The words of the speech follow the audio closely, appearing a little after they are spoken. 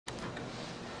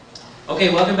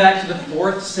Okay, welcome back to the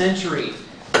 4th century.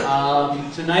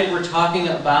 Tonight we're talking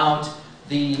about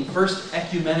the first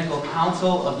ecumenical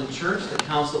council of the church, the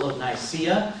Council of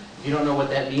Nicaea. If you don't know what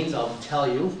that means, I'll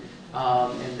tell you.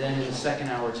 And then in the second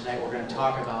hour tonight we're going to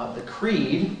talk about the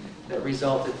creed that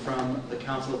resulted from the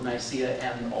Council of Nicaea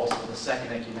and also the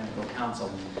Second Ecumenical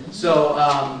Council. So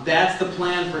that's the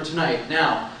plan for tonight.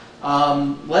 Now,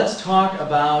 let's talk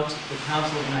about the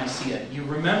Council of Nicaea. You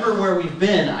remember where we've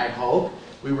been, I hope.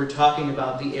 We were talking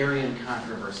about the Arian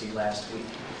controversy last week.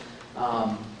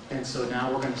 And so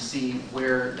now we're going to see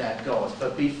where that goes.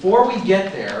 But before we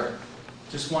get there,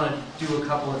 just want to do a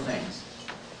couple of things.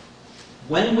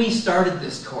 When we started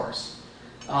this course,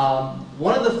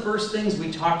 one of the first things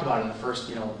we talked about in the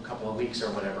first couple of weeks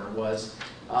or whatever was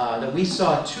that we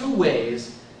saw two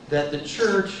ways that the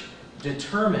church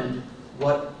determined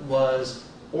what was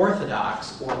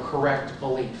orthodox or correct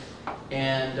belief.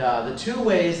 And the two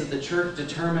ways that the church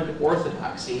determined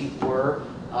orthodoxy were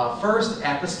first,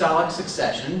 apostolic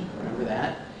succession, remember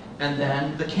that, and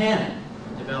then the canon,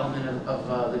 development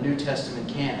of the New Testament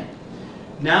canon.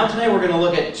 Now tonight we're going to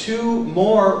look at two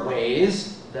more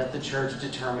ways that the church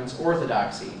determines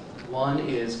orthodoxy. One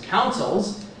is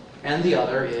councils, and the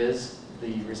other is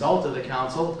the result of the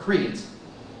council, creeds.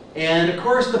 And of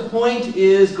course the point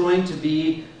is going to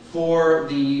be for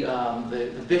the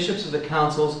bishops of the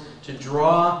councils to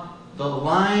draw the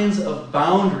lines of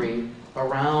boundary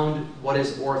around what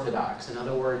is orthodox. In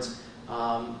other words,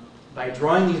 by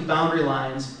drawing these boundary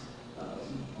lines,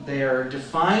 they're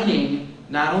defining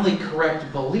not only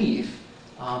correct belief,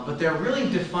 but they're really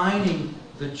defining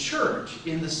the church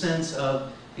in the sense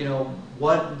of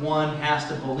what one has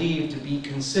to believe to be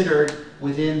considered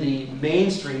within the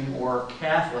mainstream or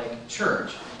Catholic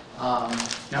church.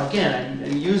 Now again,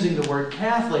 I'm using the word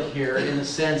Catholic here in the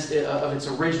sense of its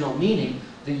original meaning,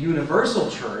 the universal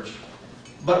church.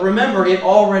 But remember, it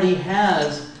already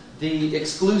has the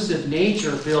exclusive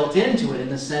nature built into it in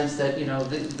the sense that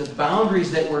the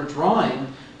boundaries that we're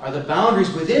drawing are the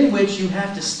boundaries within which you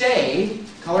have to stay,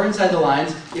 color inside the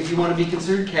lines, if you want to be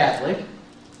considered Catholic.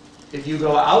 If you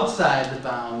go outside the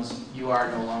bounds, you are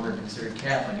no longer considered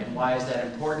Catholic. And why is that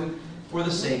important? For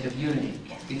the sake of unity.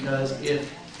 Because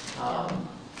if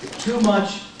too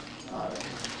much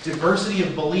diversity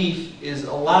of belief is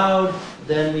allowed,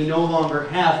 then we no longer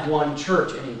have one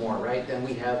church anymore, right? Then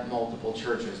we have multiple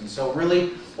churches. And so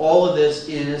really, all of this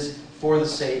is for the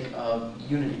sake of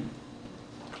unity.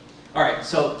 All right,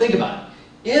 so think about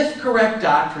it. If correct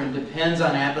doctrine depends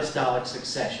on apostolic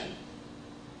succession,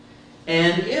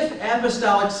 and if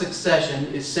apostolic succession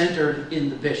is centered in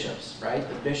the bishops, right?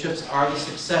 The bishops are the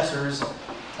successors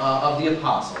of the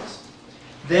apostles.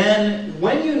 Then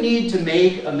when you need to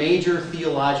make a major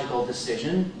theological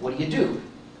decision, what do?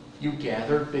 You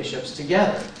gather bishops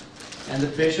together. And the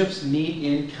bishops meet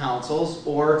in councils,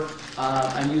 or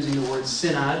I'm using the word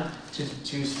synod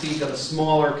to speak of a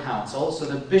smaller council. So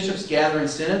the bishops gather in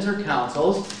synods or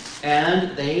councils,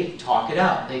 and they talk it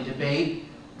out. They debate,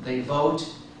 they vote,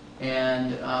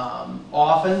 and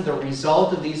often the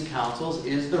result of these councils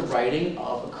is the writing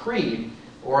of a creed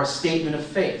or a statement of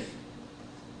faith.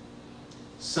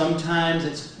 Sometimes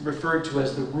it's referred to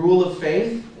as the rule of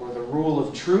faith or the rule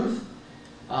of truth,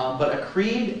 but a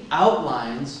creed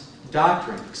outlines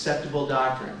doctrine, acceptable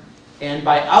doctrine. And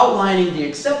by outlining the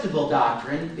acceptable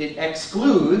doctrine, it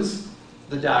excludes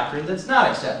the doctrine that's not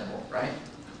acceptable, right?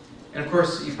 And of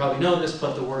course, you probably know this,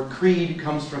 but the word creed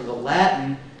comes from the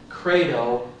Latin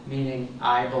credo, meaning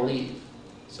I believe.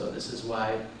 So this is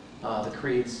why the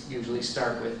creeds usually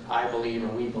start with I believe or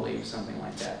we believe, something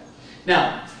like that.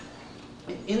 Now,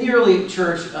 in the early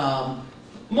church,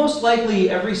 most likely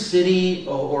every city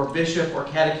or bishop or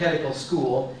catechetical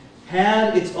school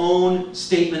had its own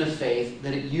statement of faith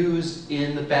that it used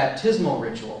in the baptismal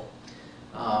ritual.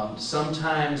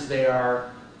 Sometimes they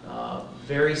are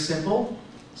very simple.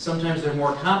 Sometimes they're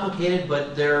more complicated,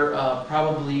 but they're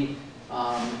probably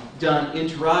done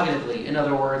interrogatively. In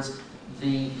other words,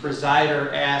 the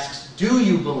presider asks, "Do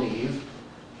you believe?"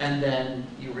 And then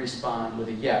you respond with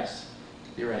a yes,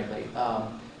 theoretically.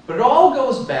 But it all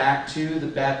goes back to the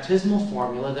baptismal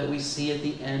formula that we see at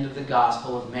the end of the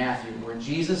Gospel of Matthew, where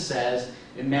Jesus says,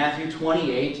 in Matthew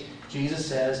 28, Jesus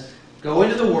says, "Go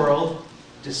into the world,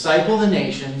 disciple the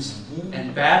nations,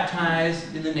 and baptize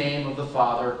in the name of the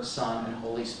Father, Son, and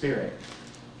Holy Spirit."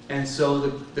 And so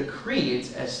the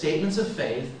creeds, as statements of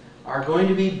faith, are going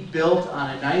to be built on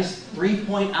a nice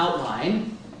three-point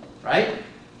outline, right?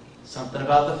 Something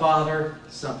about the Father,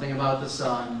 something about the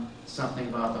Son, something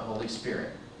about the Holy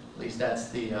Spirit. At least that's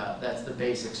the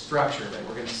basic structure that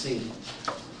we're going to see.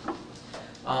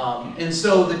 And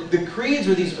so the creeds,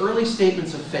 or these early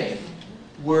statements of faith,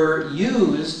 were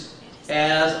used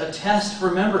as a test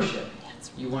for membership.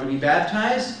 You want to be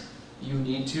baptized? You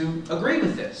need to agree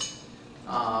with this.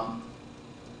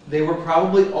 They were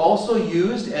probably also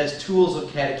used as tools of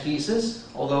catechesis,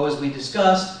 although, as we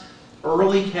discussed,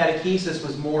 early catechesis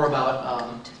was more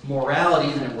about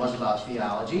morality than it was about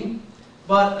theology.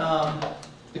 But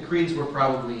the creeds were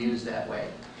probably used that way.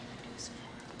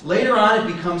 Later on,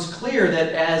 it becomes clear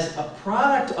that as a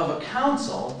product of a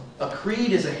council, a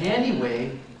creed is a handy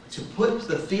way to put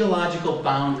the theological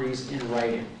boundaries in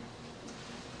writing.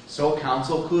 So a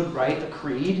council could write a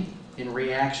creed in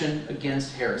reaction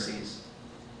against heresies.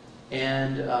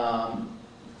 And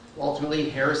ultimately,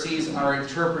 heresies are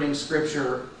interpreting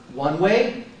Scripture one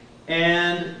way,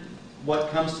 and what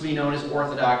comes to be known as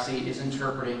orthodoxy is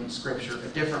interpreting Scripture a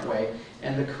different way.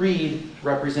 And the creed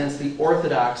represents the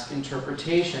orthodox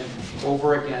interpretation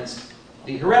over against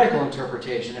the heretical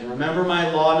interpretation. And remember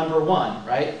my law number 1,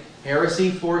 right? Heresy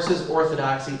forces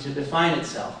orthodoxy to define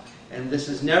itself. And this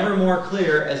is never more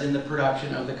clear as in the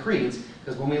production of the creeds,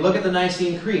 because when we look at the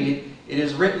Nicene Creed, it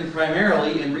is written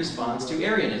primarily in response to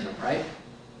Arianism, right?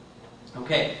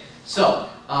 Okay, so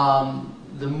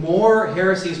the more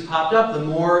heresies popped up, the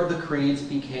more the creeds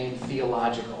became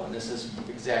theological. And this is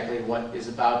exactly what is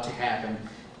about to happen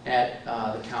at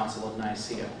the Council of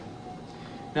Nicaea.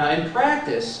 Now, in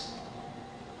practice,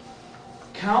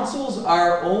 councils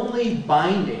are only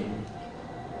binding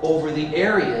over the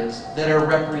areas that are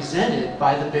represented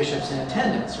by the bishops in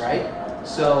attendance, right?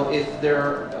 So if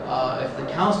the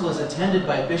council is attended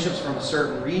by bishops from a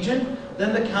certain region,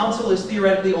 then the council is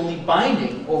theoretically only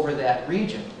binding over that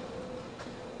region.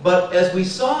 But as we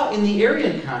saw in the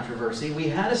Arian controversy, we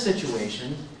had a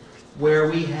situation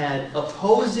where we had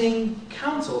opposing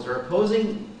councils, or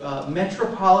opposing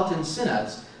metropolitan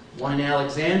synods, one in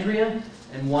Alexandria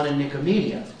and one in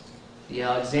Nicaea. The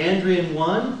Alexandrian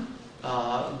one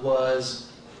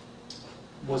was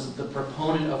the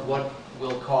proponent of what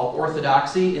we'll call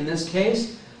orthodoxy in this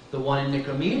case. The one in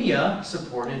Nicaea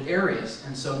supported Arius.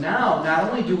 And so now, not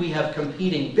only do we have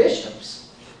competing bishops,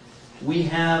 we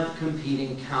have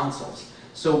competing councils.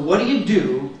 So what do you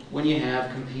do when you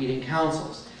have competing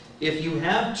councils? If you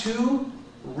have two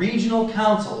regional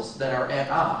councils that are at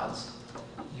odds,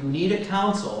 you need a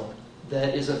council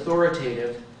that is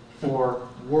authoritative for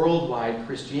worldwide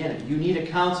Christianity. You need a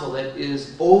council that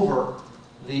is over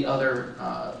the other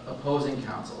opposing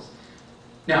councils.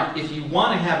 Now, if you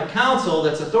want to have a council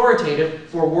that's authoritative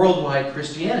for worldwide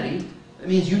Christianity, that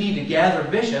means you need to gather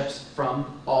bishops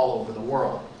from all over the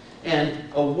world. And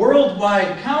a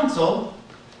worldwide council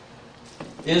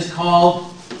is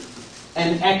called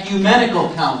an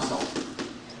ecumenical council.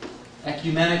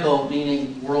 Ecumenical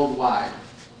meaning worldwide.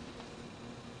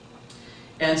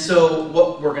 And so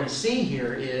what we're going to see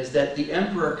here is that the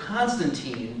Emperor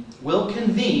Constantine will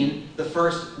convene the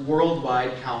first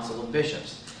worldwide council of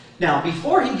bishops. Now,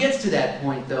 before he gets to that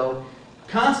point, though,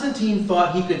 Constantine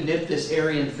thought he could nip this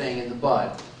Arian thing in the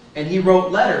bud. And he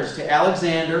wrote letters to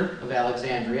Alexander of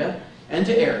Alexandria and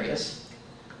to Arius.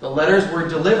 The letters were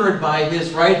delivered by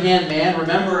his right-hand man.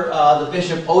 Remember the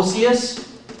bishop Osius?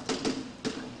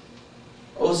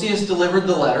 Osius delivered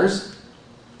the letters.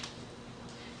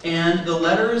 And the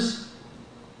letters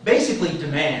basically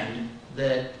demand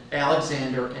that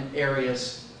Alexander and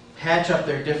Arius patch up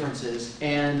their differences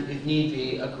and, if need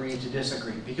be, agree to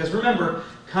disagree. Because remember,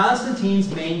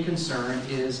 Constantine's main concern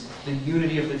is the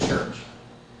unity of the church.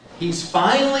 He's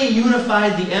finally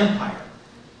unified the empire.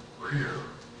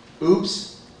 Whew.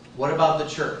 Oops, what about the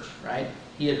church, right?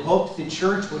 He had hoped the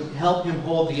church would help him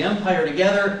hold the empire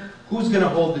together. Who's going to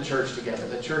hold the church together?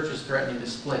 The church is threatening to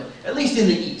split, at least in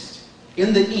the East.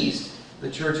 In the East, the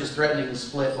church is threatening to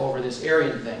split over this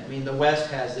Arian thing. I mean, the West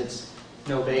has its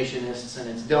Novatianists and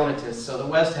its Donatists, so the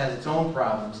West has its own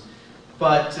problems.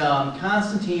 But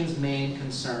Constantine's main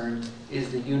concern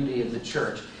is the unity of the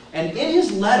church. And in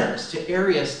his letters to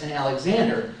Arius and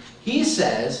Alexander, he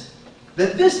says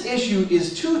that this issue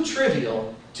is too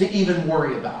trivial to even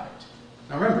worry about it.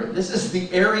 Now remember, this is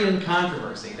the Arian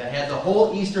controversy that had the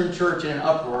whole Eastern Church in an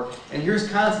uproar, and here's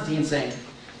Constantine saying,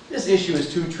 this issue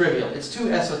is too trivial, it's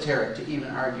too esoteric to even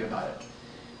argue about it.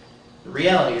 The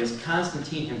reality is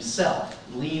Constantine himself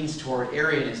leans toward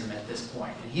Arianism at this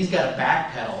point, and he's got to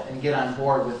backpedal and get on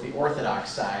board with the Orthodox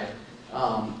side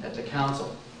at the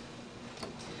council.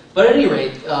 But at any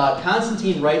rate,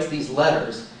 Constantine writes these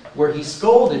letters where he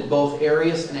scolded both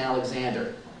Arius and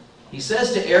Alexander. He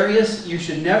says to Arius, you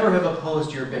should never have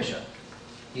opposed your bishop.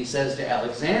 He says to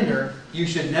Alexander, you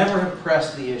should never have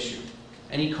pressed the issue.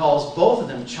 And he calls both of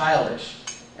them childish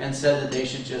and said that they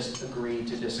should just agree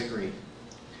to disagree.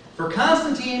 For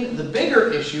Constantine, the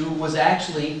bigger issue was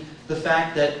actually the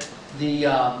fact that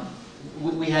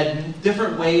we had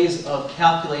different ways of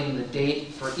calculating the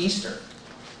date for Easter.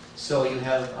 So you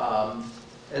have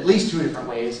at least 2 different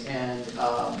ways, and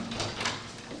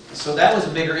so that was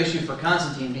a bigger issue for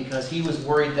Constantine because he was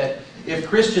worried that if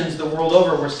Christians the world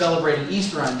over were celebrating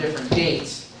Easter on different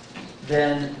dates,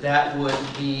 then that would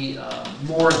be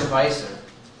more divisive,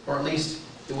 or at least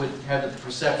it would have the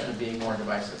perception of being more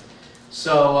divisive.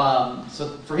 So,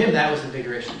 so for him that was the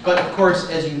bigger issue. But of course,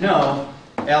 as you know,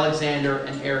 Alexander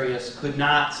and Arius could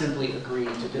not simply agree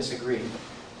to disagree.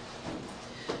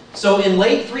 So in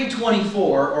late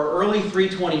 324 or early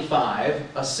 325,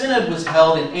 a synod was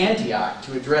held in Antioch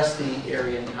to address the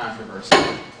Arian controversy.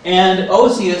 And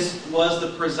Osius was the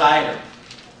presider.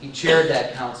 He chaired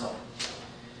that council.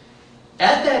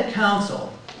 At that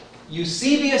council,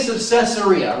 Eusebius of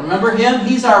Caesarea, remember him?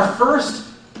 He's our first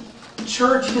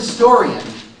church historian.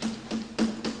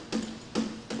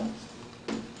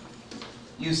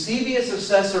 Eusebius of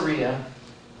Caesarea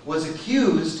was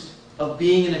accused of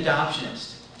being an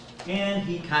adoptionist. And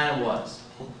he kind of was.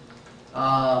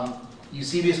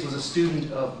 Eusebius was a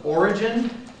student of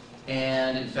Origen,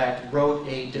 and in fact wrote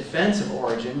a defense of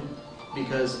Origen,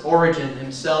 because Origen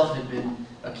himself had been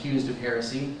accused of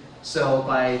heresy. So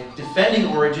by defending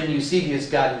Origen, Eusebius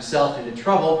got himself into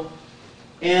trouble.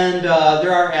 And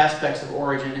there are aspects of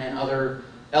Origen and other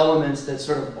elements that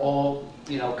sort of all,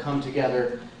 come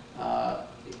together.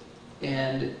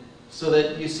 And so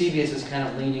that Eusebius is kind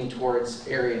of leaning towards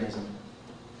Arianism.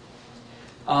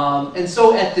 And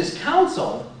so at this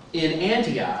council in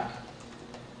Antioch,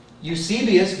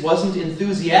 Eusebius wasn't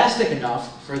enthusiastic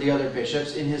enough for the other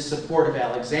bishops in his support of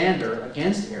Alexander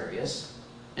against Arius,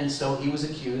 and so he was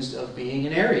accused of being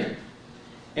an Arian.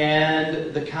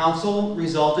 And the council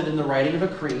resulted in the writing of a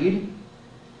creed,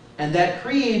 and that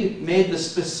creed made the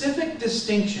specific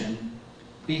distinction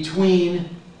between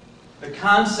the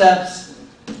concepts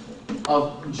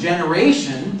of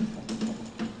generation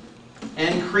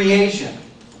and creation.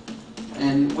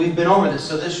 And we've been over this,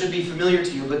 so this should be familiar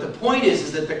to you. But the point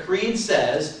is that the creed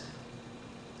says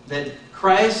that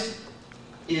Christ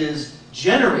is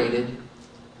generated,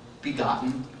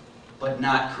 begotten, but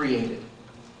not created.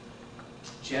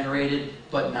 Generated,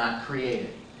 but not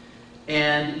created.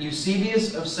 And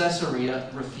Eusebius of Caesarea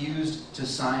refused to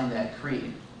sign that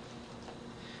creed.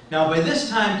 Now, by this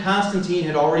time, Constantine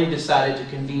had already decided to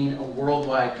convene a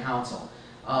worldwide council.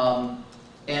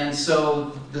 And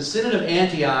so the Synod of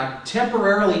Antioch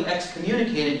temporarily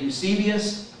excommunicated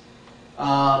Eusebius,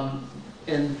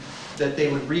 and that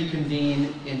they would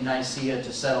reconvene in Nicaea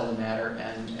to settle the matter,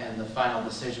 and the final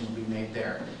decision would be made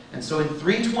there. And so in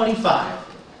 325,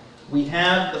 we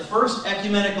have the first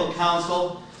ecumenical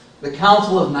council, the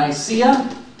Council of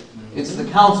Nicaea. It's the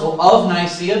Council of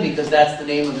Nicaea because that's the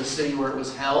name of the city where it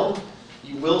was held.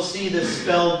 You will see this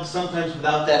spelled sometimes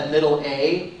without that middle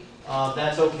A.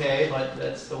 That's okay, but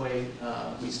that's the way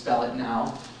we spell it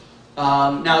now.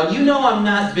 Now, you know I'm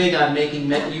not big on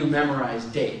making you memorize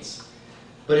dates.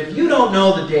 But if you don't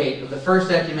know the date of the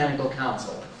First Ecumenical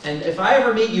Council, and if I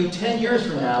ever meet you 10 years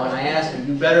from now and I ask you,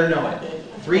 you better know it.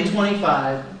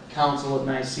 325, Council of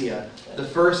Nicaea, the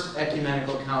First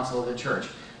Ecumenical Council of the Church.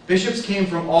 Bishops came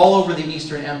from all over the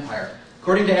Eastern Empire.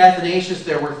 According to Athanasius,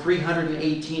 there were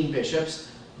 318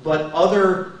 bishops, but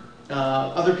other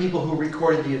people who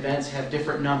recorded the events have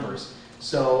different numbers.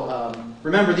 So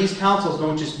remember, these councils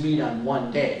don't just meet on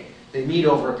one day. They meet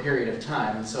over a period of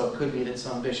time. And so it could be that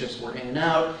some bishops were in and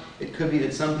out. It could be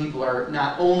that some people are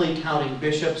not only counting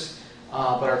bishops,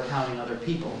 but are counting other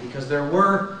people. Because there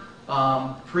were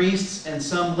priests and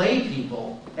some lay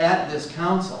people at this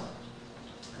council.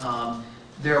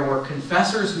 There were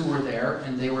confessors who were there,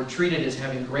 and they were treated as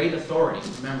having great authority.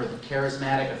 Remember, the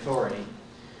charismatic authority.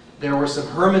 There were some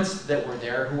hermits that were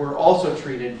there who were also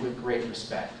treated with great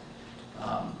respect.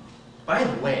 By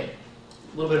the way,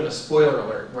 a little bit of a spoiler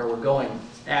alert where we're going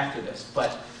after this,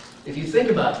 but if you think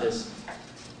about this,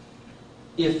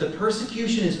 if the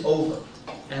persecution is over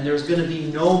and there's going to be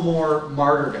no more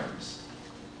martyrdoms,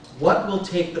 what will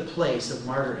take the place of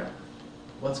martyrdom?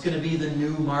 What's going to be the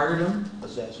new martyrdom?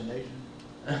 Assassination.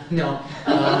 No.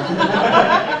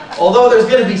 Although there's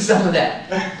going to be some of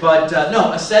that. But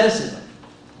no, asceticism.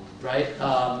 Right?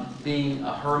 Being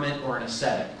a hermit or an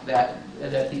ascetic.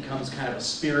 That becomes kind of a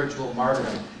spiritual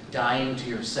martyrdom, dying to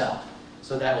yourself.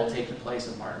 So that will take the place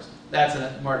of martyrdom.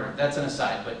 That's an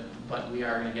aside, but we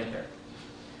are going to get there.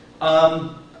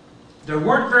 There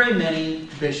weren't very many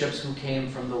bishops who came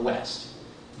from the West.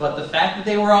 But the fact that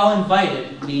they were all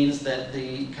invited means that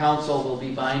the council will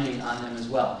be binding on them as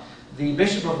well. The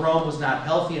Bishop of Rome was not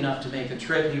healthy enough to make the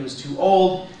trip. He was too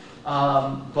old.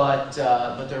 but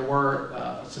there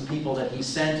were some people that he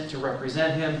sent to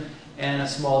represent him, and a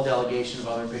small delegation of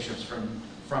other bishops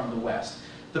from the west.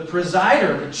 The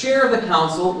presider, the chair of the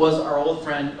council, was our old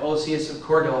friend Osius of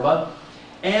Cordova,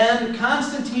 and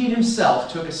Constantine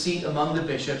himself took a seat among the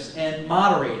bishops and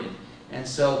moderated. And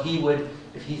so he would,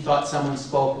 if he thought someone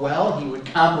spoke well, he would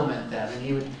compliment them, and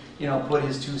he would, put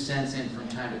his 2 cents in from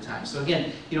time to time. So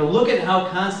again, look at how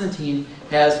Constantine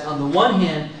has, on the one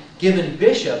hand, given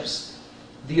bishops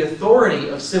the authority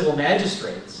of civil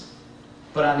magistrates,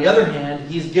 but on the other hand,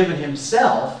 he's given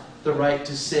himself the right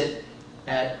to sit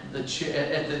at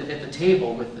the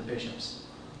table with the bishops.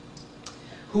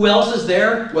 Who else is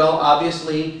there? Well,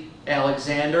 obviously,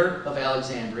 Alexander of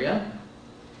Alexandria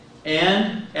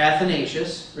and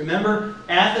Athanasius. Remember,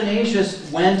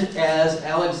 Athanasius went as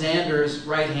Alexander's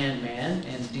right-hand man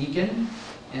and deacon,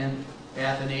 and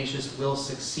Athanasius will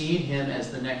succeed him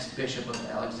as the next bishop of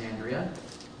Alexandria.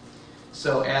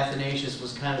 So Athanasius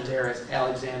was kind of there as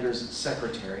Alexander's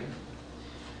secretary.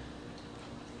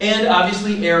 And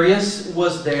obviously Arius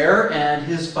was there, and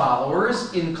his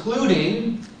followers,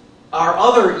 including our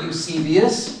other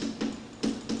Eusebius,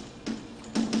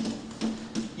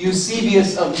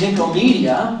 Eusebius of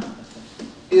Nicomedia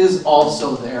is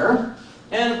also there.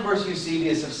 And of course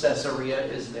Eusebius of Caesarea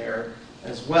is there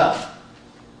as well.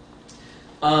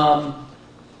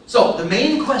 So the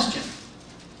main question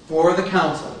for the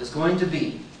council is going to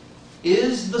be,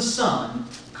 is the Son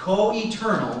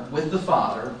co-eternal with the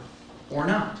Father or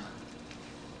not?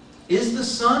 Is the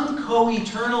Son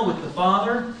co-eternal with the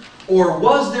Father, or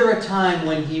was there a time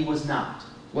when he was not?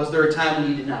 Was there a time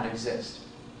when he did not exist?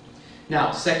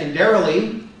 Now,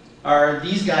 secondarily, are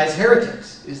these guys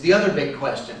heretics? Is the other big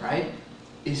question, right?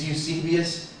 Is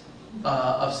Eusebius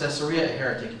of Caesarea a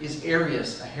heretic? Is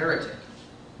Arius a heretic?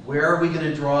 Where are we going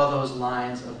to draw those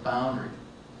lines of boundary?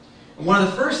 And one of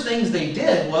the first things they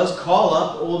did was call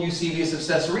up old Eusebius of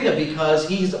Caesarea, because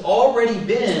he's already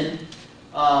been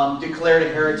declared a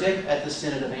heretic at the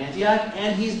Synod of Antioch,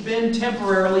 and he's been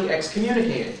temporarily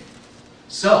excommunicated.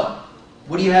 So,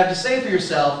 what do you have to say for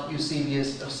yourself,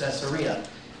 Eusebius of Caesarea?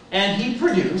 And he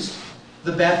produced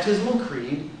the baptismal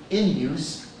creed in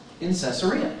use in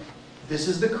Caesarea. This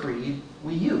is the creed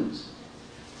we use.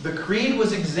 The creed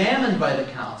was examined by the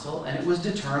council, and it was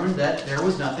determined that there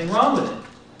was nothing wrong with it.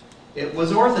 It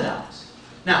was orthodox.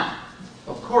 Now,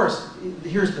 of course,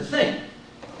 here's the thing.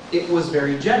 It was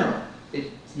very general.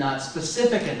 It's not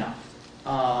specific enough.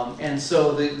 And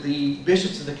so the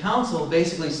bishops of the council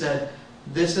basically said,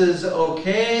 this is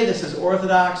okay, this is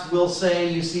orthodox, we'll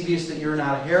say, Eusebius, that you're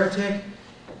not a heretic.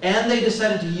 And they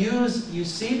decided to use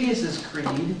Eusebius's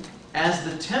creed as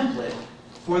the template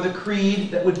for the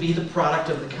creed that would be the product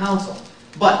of the council.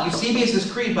 But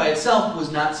Eusebius's creed by itself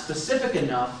was not specific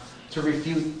enough to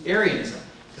refute Arianism,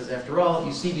 because after all,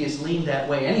 Eusebius leaned that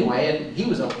way anyway, and he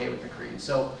was okay with the creed.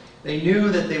 So they knew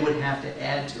that they would have to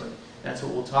add to it. That's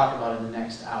what we'll talk about in the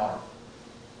next hour.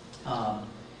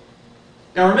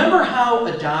 Now remember how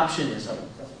adoptionism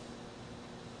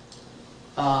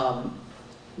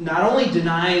not only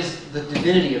denies the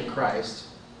divinity of Christ,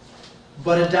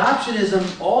 but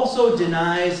adoptionism also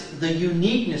denies the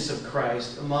uniqueness of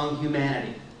Christ among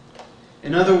humanity.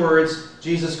 In other words,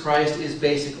 Jesus Christ is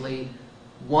basically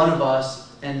one of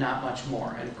us and not much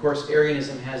more. And of course,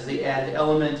 Arianism has the added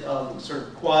element of sort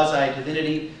of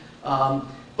quasi-divinity. But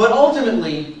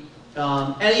ultimately,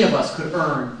 any of us could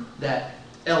earn that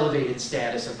elevated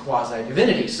status of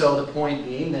quasi-divinity. So the point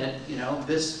being that,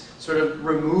 this sort of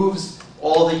removes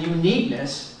all the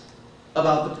uniqueness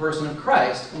about the person of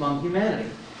Christ among humanity.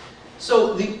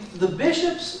 So the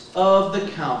bishops of the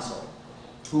council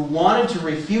who wanted to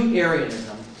refute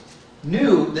Arianism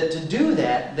knew that to do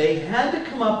that, they had to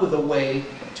come up with a way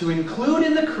to include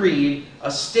in the creed a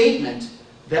statement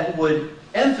that would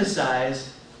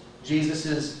emphasize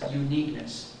Jesus'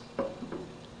 uniqueness.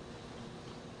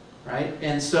 Right?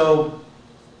 And so,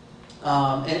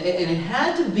 and it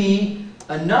had to be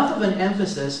enough of an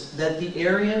emphasis that the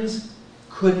Arians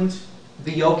couldn't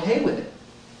be okay with it.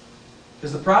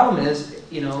 Because the problem is,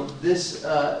 this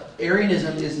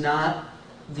Arianism is not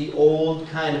the old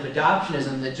kind of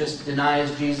adoptionism that just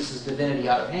denies Jesus' divinity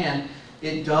out of hand.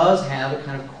 It does have a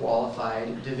kind of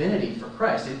qualified divinity for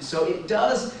Christ. So it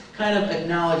does kind of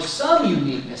acknowledge some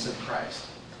uniqueness of Christ.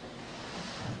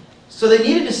 So they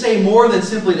needed to say more than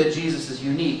simply that Jesus is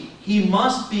unique. He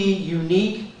must be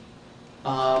unique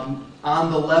on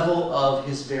the level of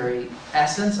his very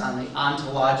essence, on the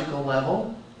ontological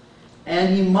level,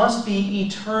 and he must be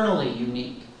eternally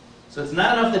unique. So it's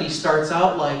not enough that he starts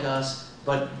out like us,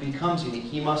 but becomes unique.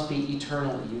 He must be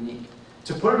eternally unique.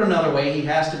 To put it another way, he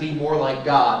has to be more like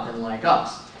God than like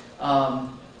us. And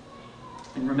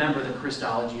remember the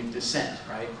Christology of descent,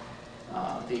 right?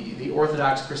 The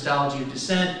Orthodox Christology of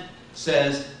descent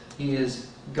says he is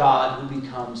God who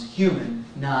becomes human,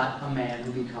 not a man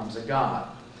who becomes a god.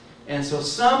 And so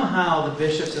somehow the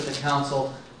bishops at the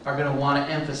council are going to want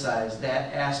to emphasize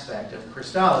that aspect of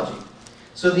Christology.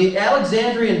 So the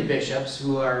Alexandrian bishops,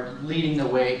 who are leading the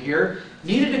way here,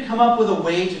 needed to come up with a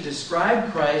way to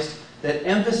describe Christ that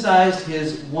emphasized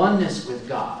his oneness with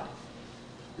God,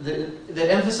 that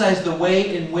emphasized the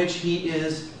way in which he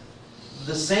is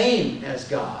the same as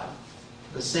God,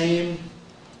 the same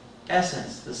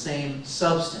essence, the same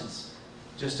substance,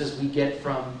 just as we get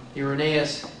from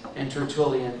Irenaeus and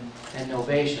Tertullian and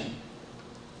Novatian.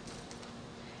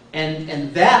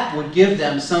 And that would give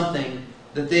them something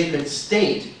that they could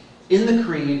state in the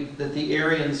creed that the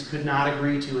Arians could not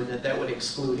agree to, and that would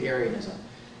exclude Arianism.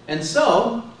 And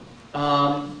so,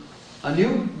 a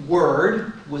new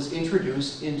word was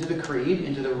introduced into the creed,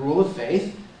 into the rule of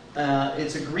faith.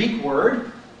 It's a Greek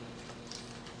word.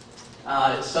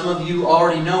 Some of you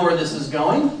already know where this is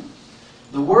going.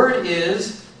 The word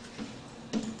is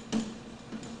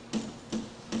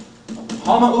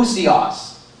homoousios.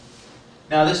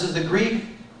 Now this is the Greek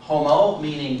homo,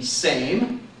 meaning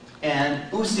same, and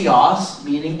ousios,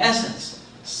 meaning essence.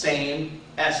 Same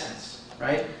essence,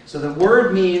 right? So the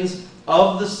word means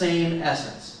of the same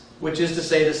essence, which is to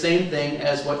say the same thing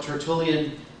as what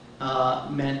Tertullian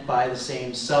meant by the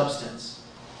same substance.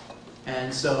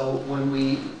 And so when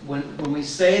we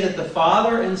say that the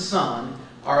Father and Son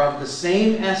are of the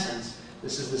same essence,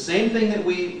 this is the same thing that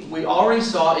we already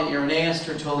saw in Irenaeus,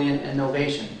 Tertullian, and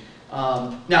Novatian.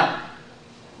 Now,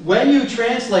 when you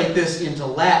translate this into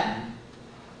Latin,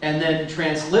 and then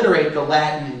transliterate the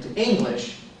Latin into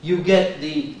English, you get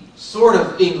the sort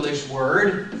of English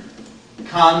word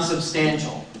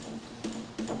consubstantial.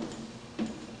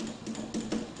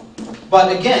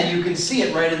 But again, you can see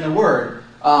it right in the word.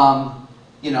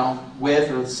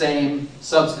 With or same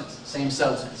substance,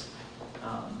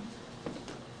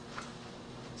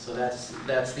 so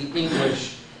that's the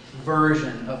English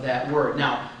version of that word.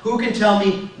 Now, who can tell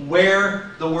me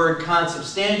where the word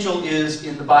consubstantial is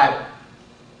in the Bible?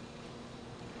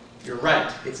 You're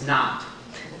right, it's not.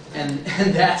 And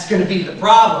that's going to be the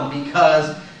problem,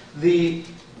 because the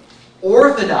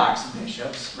Orthodox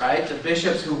bishops, right, the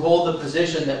bishops who hold the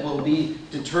position that will be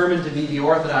determined to be the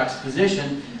Orthodox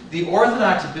position, the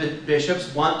Orthodox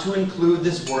bishops want to include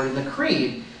this word in the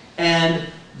creed. And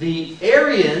the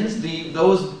Arians,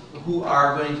 those who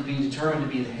are going to be determined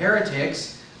to be the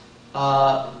heretics,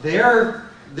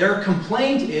 their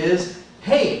complaint is,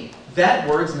 hey, that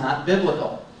word's not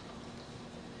biblical.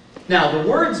 Now, the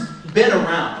word's been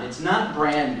around. It's not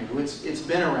brand new. It's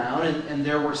been around, and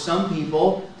there were some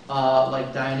people,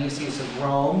 like Dionysius of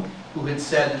Rome, who had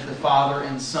said that the Father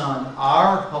and Son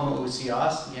are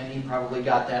homoousios, and he probably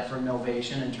got that from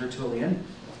Novatian and Tertullian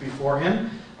before him.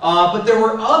 But there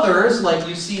were others, like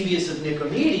Eusebius of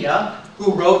Nicaea,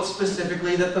 who wrote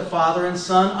specifically that the Father and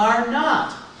Son are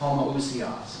not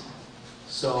homoousios.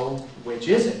 So, which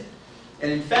is it?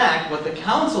 And in fact, what the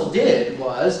council did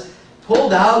was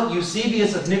pulled out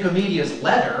Eusebius of Nicomedea's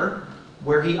letter,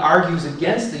 where he argues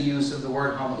against the use of the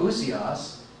word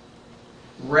homoousios,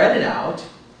 read it out,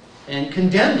 and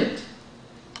condemned it.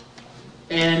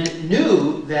 And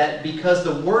knew that because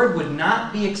the word would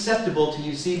not be acceptable to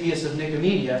Eusebius of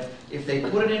Nicomedia, if they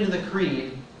put it into the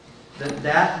creed,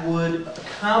 that would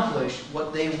accomplish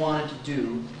what they wanted to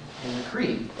do in the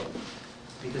creed,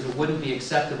 because it wouldn't be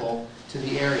acceptable to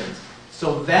the Arians.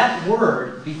 So that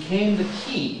word became the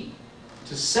key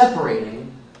to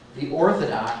separating the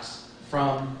Orthodox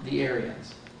from the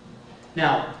Arians.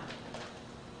 Now,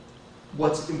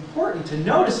 what's important to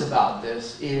notice about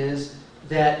this is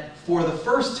that for the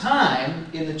first time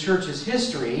in the church's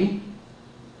history,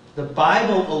 the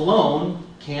Bible alone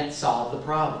can't solve the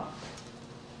problem.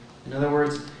 In other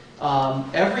words,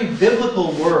 every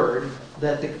biblical word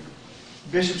that the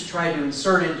bishops tried to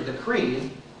insert into the creed,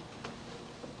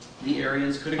 the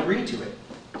Arians could agree to it.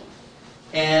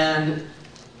 And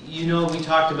we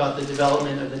talked about the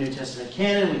development of the New Testament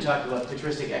canon, we talked about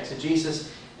patristic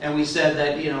exegesis, and we said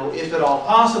that, if at all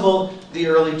possible, the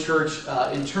early church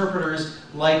interpreters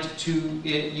liked to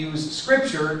use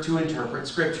Scripture to interpret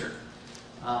Scripture.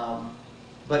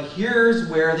 But here's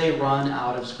where they run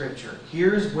out of Scripture.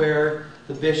 Here's where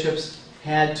the bishops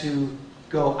had to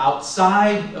go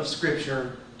outside of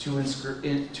Scripture to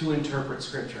interpret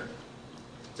Scripture.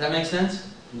 Does that make sense?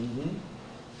 Mm-hmm.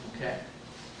 Okay.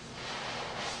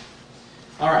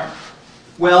 All right.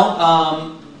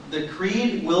 Well, the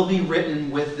creed will be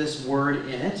written with this word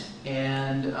in it,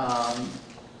 and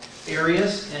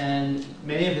Arius and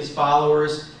many of his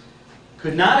followers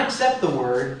could not accept the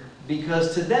word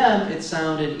because to them it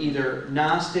sounded either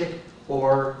Gnostic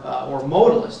or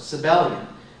modalist, Sabellian.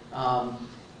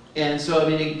 And so, I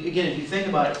mean, again, if you think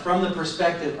about it from the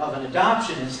perspective of an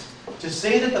adoptionist, to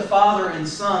say that the Father and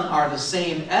Son are the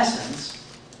same essence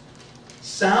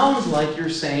sounds like you're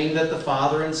saying that the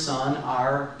Father and Son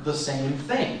are the same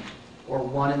thing, or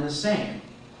one and the same.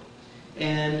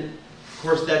 And, of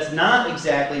course, that's not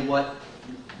exactly what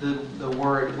the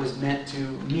word was meant to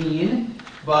mean,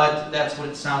 but that's what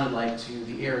it sounded like to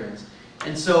the Arians.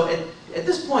 And so, at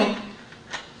this point,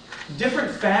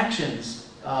 different factions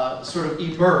sort of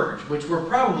emerge, which were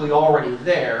probably already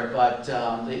there, but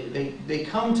they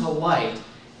come to light,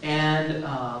 and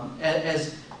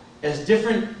as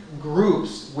different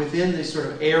groups within this sort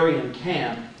of Arian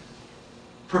camp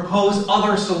propose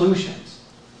other solutions.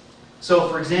 So,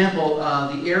 for example,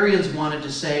 the Arians wanted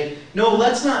to say, no,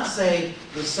 let's not say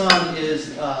the Son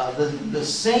is the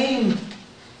same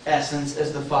essence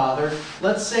as the Father.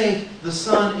 Let's say the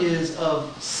Son is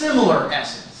of similar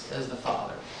essence as the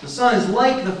Father. The Son is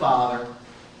like the Father,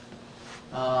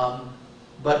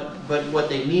 but what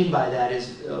they mean by that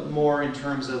is more in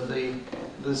terms of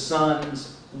the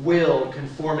Son's will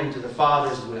conforming to the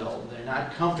Father's will. They're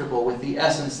not comfortable with the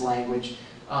essence language.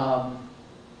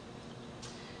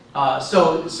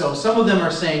 So some of them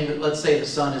are saying that, let's say the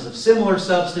Son is of similar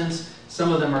substance.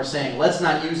 Some of them are saying, let's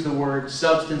not use the word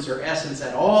substance or essence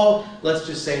at all. Let's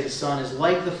just say the Son is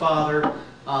like the Father.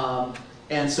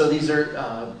 And so these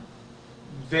are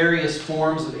various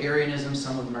forms of Arianism.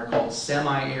 Some of them are called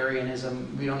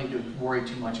semi-Arianism. We don't need to worry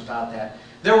too much about that.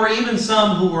 There were even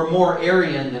some who were more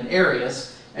Arian than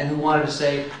Arius, and who wanted to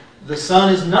say the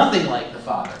Son is nothing like the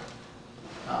Father.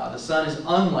 The Son is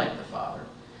unlike the Father.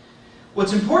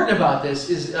 What's important about this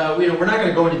is, we're not going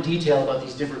to go into detail about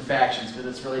these different factions, because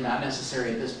it's really not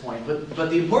necessary at this point. But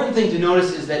the important thing to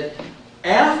notice is that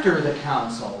after the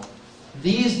council,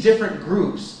 these different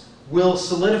groups will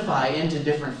solidify into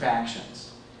different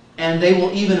factions. And they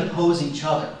will even oppose each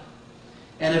other.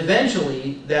 And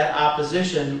eventually, that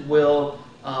opposition will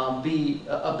be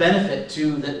a benefit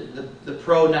to the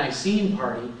pro-Nicene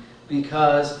party,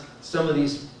 because some of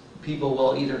these people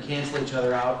will either cancel each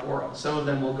other out, or some of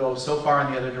them will go so far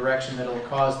in the other direction that it will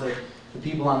cause the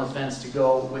people on the fence to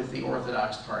go with the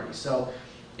Orthodox party. So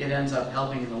it ends up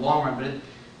helping in the long run.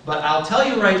 But I'll tell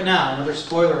you right now, another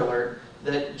spoiler alert,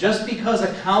 that just because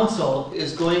a council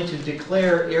is going to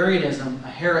declare Arianism a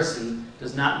heresy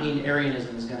does not mean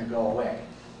Arianism is going to go away.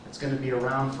 It's going to be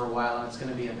around for a while, and it's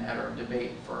going to be a matter of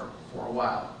debate for a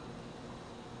while.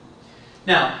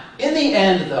 Now, in the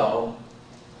end, though,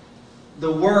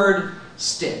 the word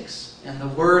sticks, and the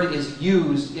word is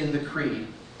used in the creed.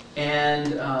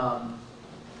 And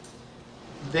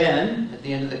then, at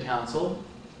the end of the council,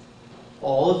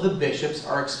 all of the bishops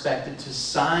are expected to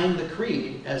sign the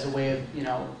creed as a way of,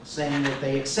 saying that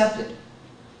they accept it,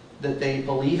 that they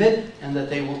believe it, and that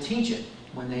they will teach it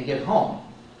when they get home.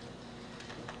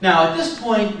 Now, at this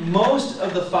point, most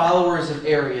of the followers of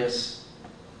Arius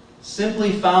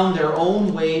simply found their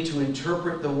own way to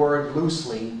interpret the word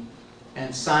loosely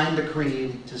and signed the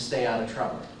creed to stay out of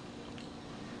trouble.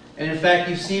 And in fact,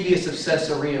 Eusebius of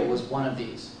Caesarea was one of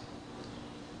these.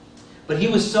 But he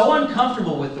was so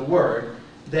uncomfortable with the word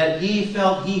that he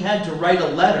felt he had to write a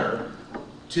letter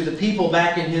to the people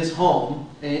back in his home,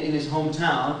 in his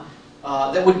hometown,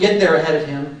 that would get there ahead of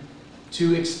him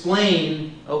to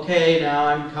explain, okay, now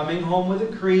I'm coming home with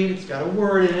a creed, it's got a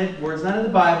word in it, word's not in the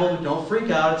Bible, but don't freak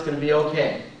out, it's going to be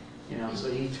okay.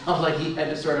 So he felt like he had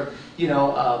to sort of,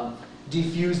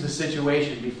 defuse the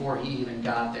situation before he even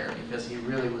got there, because he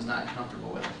really was not comfortable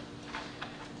with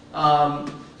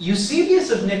it.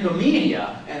 Eusebius of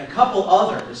Nicaea and a couple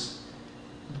others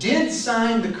did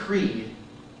sign the creed,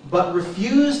 but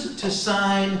refused to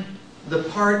sign the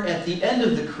part at the end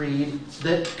of the creed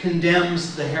that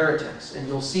condemns the heretics. And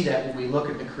you'll see that when we look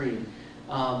at the creed.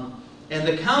 And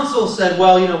the council said,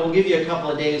 well, we'll give you a couple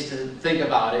of days to think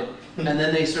about it. And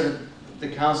then the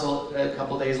council, a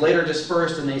couple of days later,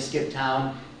 dispersed, and they skipped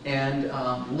town and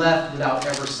left without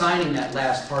ever signing that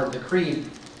last part of the creed.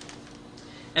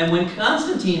 And when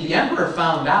Constantine, the emperor,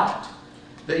 found out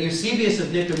that Eusebius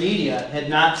of Nicaea had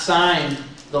not signed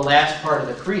the last part of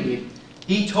the creed,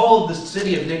 he told the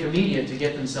city of Nicaea to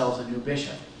get themselves a new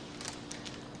bishop.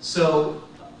 So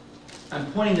I'm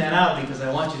pointing that out because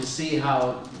I want you to see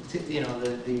how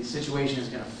the situation is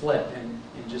going to flip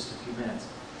in just a few minutes.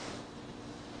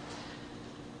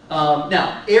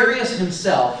 Now, Arius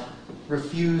himself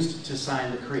refused to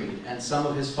sign the creed, and some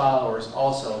of his followers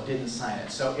also didn't sign it.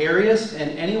 So Arius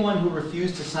and anyone who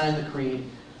refused to sign the creed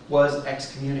was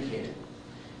excommunicated.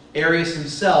 Arius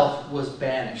himself was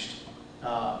banished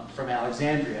from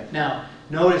Alexandria. Now,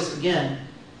 notice again,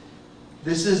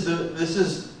 this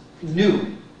is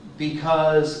new,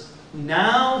 because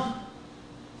now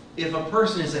if a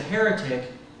person is a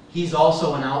heretic, he's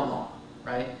also an outlaw,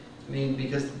 right? I mean,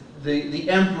 because the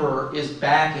emperor is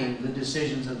backing the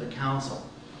decisions of the council.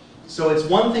 So it's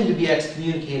one thing to be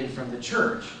excommunicated from the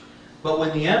church, but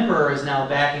when the emperor is now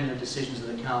backing the decisions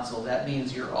of the council, that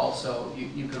means you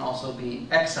can also be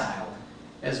exiled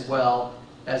as well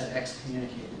as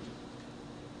excommunicated.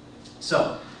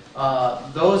 So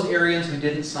those Arians who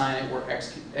didn't sign it were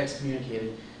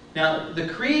excommunicated. Now, the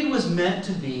creed was meant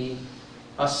to be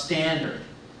a standard.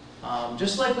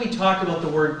 Just like we talked about the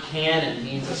word canon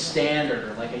means a standard,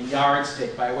 or like a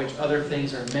yardstick by which other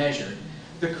things are measured.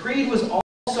 The creed was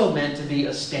also meant to be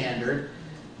a standard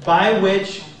by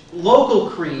which local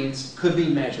creeds could be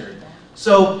measured.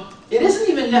 So it isn't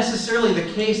even necessarily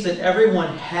the case that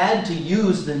everyone had to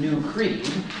use the new creed,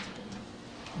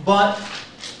 but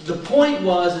the point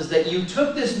is that you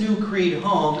took this new creed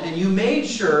home and you made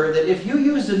sure that if you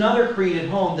used another creed at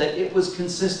home, that it was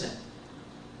consistent.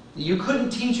 You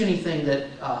couldn't teach anything that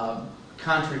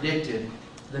contradicted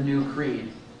the new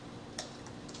creed.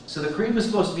 So the creed was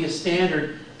supposed to be a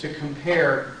standard to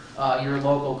compare your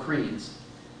local creeds.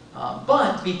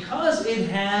 But because it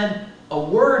had a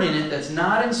word in it that's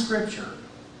not in Scripture,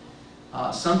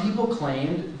 some people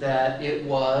claimed that it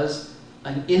was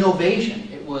an innovation.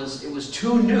 It was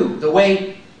too new. The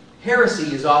way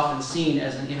heresy is often seen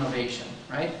as an innovation,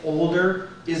 right? Older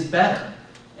is better.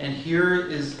 And here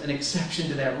is an exception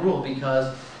to that rule,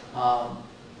 because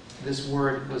this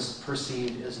word was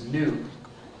perceived as new.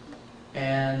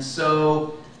 And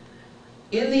so,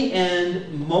 in the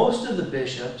end, most of the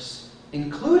bishops,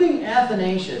 including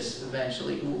Athanasius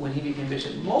eventually, when he became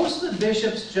bishop, most of the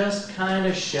bishops just kind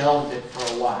of shelved it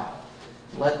for a while.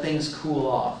 Let things cool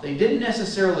off. They didn't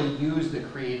necessarily use the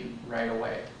creed right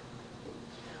away.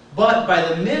 But by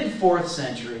the mid-4th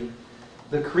century,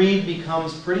 the creed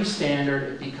becomes pretty standard.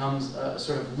 It becomes a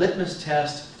sort of litmus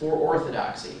test for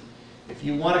orthodoxy. If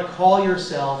you want to call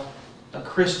yourself a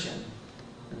Christian,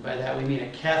 and by that we mean a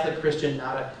Catholic Christian,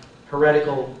 not a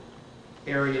heretical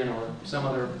Arian or some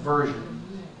other version.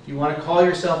 If you want to call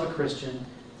yourself a Christian,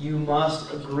 you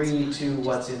must agree to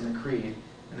what's in the creed.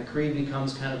 And the creed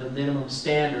becomes kind of the minimum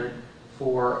standard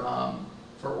for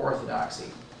orthodoxy.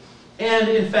 And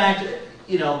in fact,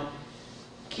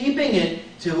 keeping it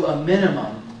to a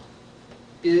minimum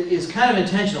is kind of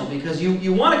intentional, because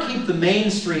you want to keep the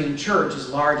mainstream church as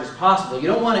large as possible. You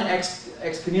don't want to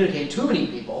excommunicate too many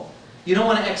people. You don't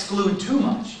want to exclude too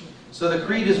much. So the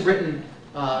creed is written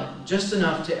just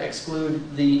enough to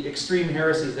exclude the extreme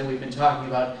heresies that we've been talking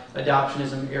about: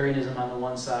 adoptionism, Arianism on the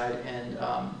one side, and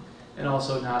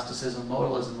also Gnosticism,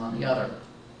 modalism on the other.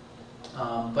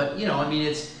 But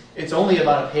it's only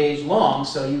about a page long,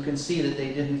 so you can see that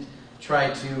they didn't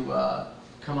try to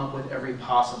come up with every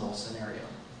possible scenario.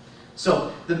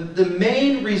 So the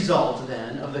main result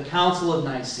then of the Council of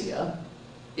Nicaea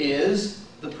is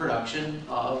the production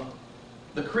of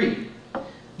the creed.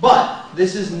 But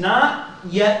this is not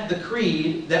yet the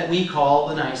creed that we call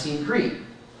the Nicene Creed.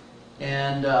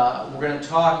 And we're going to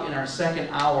talk in our second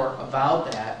hour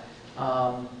about that,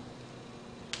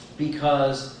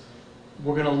 because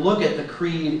we're going to look at the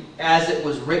creed as it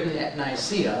was written at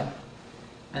Nicaea,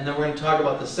 and then we're going to talk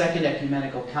about the Second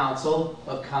Ecumenical Council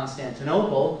of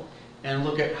Constantinople and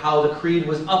look at how the creed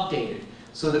was updated.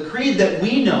 So the creed that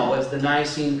we know as the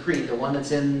Nicene Creed, the one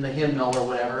that's in the hymnal or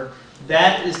whatever,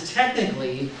 that is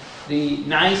technically the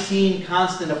Nicene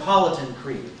Constantinopolitan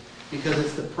Creed, because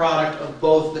it's the product of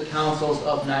both the councils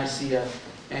of Nicaea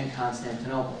and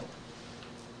Constantinople.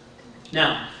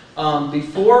 Now,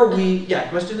 before we... Yeah,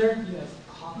 question there? Yes.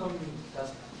 How come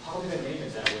the name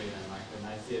is that way then, like the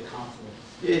Nicaea Council?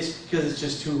 It's because it's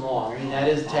just too long. I mean, that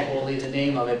is technically the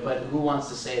name of it, but who wants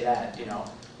to say that,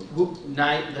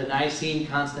 the Nicene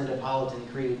Constantinopolitan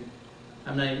Creed.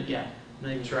 I'm not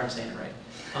even sure I'm saying it right.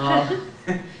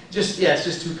 It's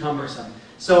just too cumbersome.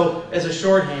 So, as a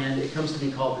shorthand, it comes to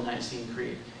be called the Nicene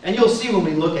Creed. And you'll see when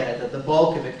we look at it that the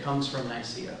bulk of it comes from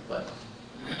Nicaea.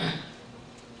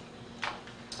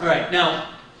 All right, now,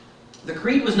 the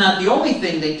creed was not the only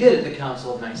thing they did at the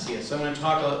Council of Nicaea. So I'm going to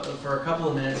talk for a couple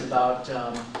of minutes about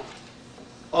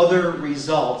other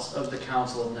results of the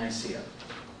Council of Nicaea.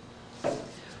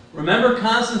 Remember,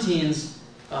 Constantine's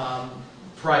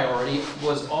priority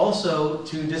was also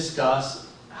to discuss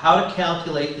how to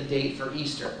calculate the date for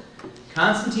Easter.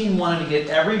 Constantine wanted to get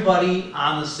everybody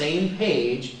on the same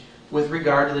page with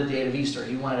regard to the date of Easter.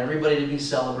 He wanted everybody to be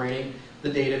celebrating the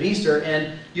date of Easter.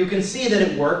 And you can see that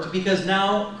it worked because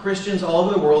now Christians all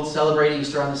over the world celebrate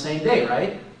Easter on the same day,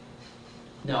 right?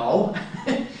 No.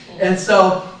 And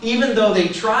so even though they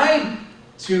tried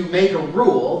to make a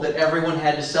rule that everyone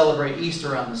had to celebrate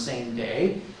Easter on the same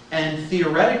day, and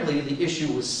theoretically the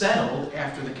issue was settled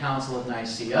after the Council of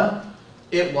Nicaea,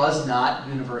 it was not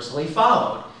universally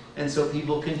followed. And so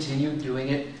people continued doing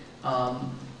it,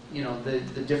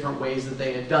 the different ways that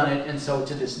they had done it. And so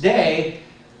to this day,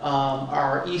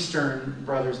 our Eastern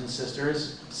brothers and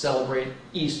sisters celebrate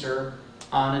Easter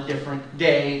on a different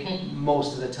day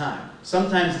most of the time.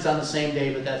 Sometimes it's on the same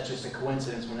day, but that's just a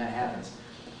coincidence when that happens.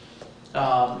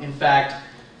 In fact,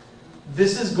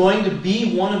 this is going to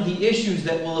be one of the issues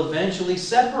that will eventually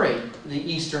separate the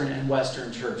Eastern and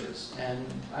Western churches. And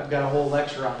I've got a whole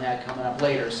lecture on that coming up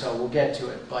later, so we'll get to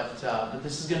it. But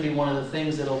this is going to be one of the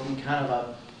things that will be kind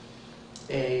of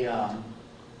a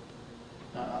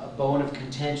bone of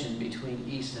contention between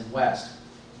East and West.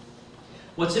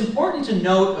 What's important to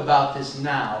note about this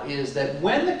now is that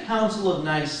when the Council of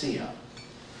Nicaea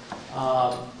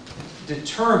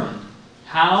determined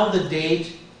how the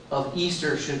date of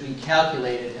Easter should be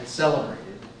calculated and celebrated,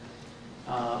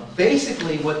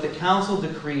 basically what the council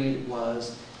decreed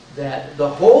was that the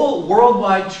whole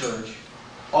worldwide church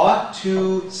ought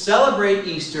to celebrate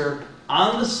Easter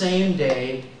on the same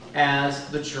day as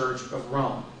the Church of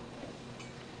Rome.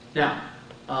 Now,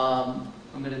 I'm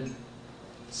going to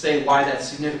say why that's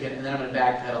significant, and then I'm going to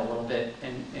backpedal a little bit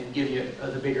and give you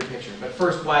the bigger picture. But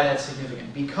first, why that's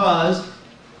significant. Because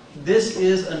this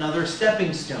is another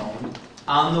stepping stone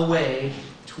on the way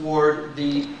toward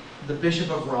the Bishop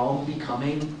of Rome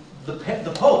becoming the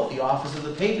Pope, the office of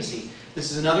the papacy.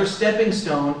 This is another stepping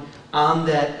stone on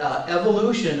that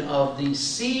evolution of the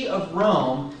See of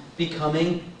Rome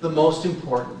becoming the most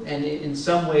important. And in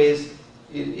some ways,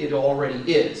 it already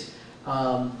is.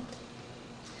 Now,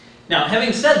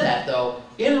 having said that, though,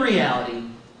 in reality,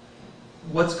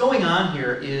 what's going on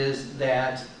here is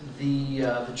that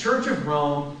the Church of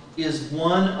Rome is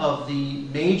one of the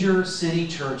major city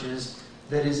churches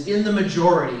that is in the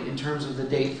majority in terms of the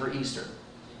date for Easter.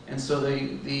 And so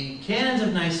the canons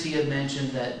of Nicaea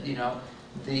mentioned that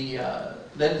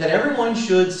that everyone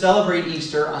should celebrate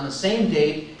Easter on the same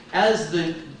date as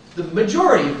the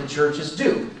majority of the churches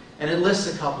do. And it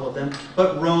lists a couple of them,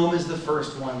 but Rome is the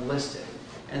first one listed.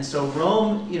 And so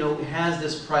Rome, has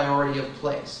this priority of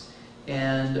place.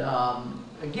 And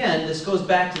again, this goes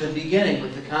back to the beginning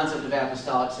with the concept of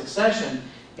apostolic succession,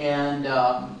 and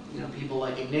people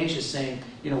like Ignatius saying,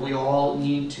 we all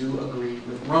need to agree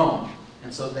with Rome.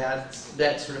 And so that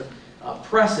sort of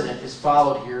precedent is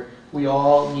followed here. We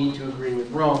all need to agree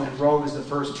with Rome, and Rome is the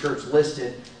first church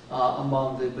listed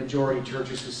among the majority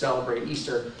churches who celebrate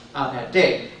Easter on that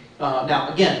day.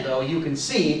 Now, again, though, you can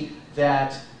see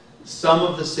that some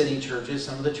of the city churches,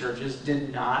 some of the churches,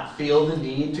 did not feel the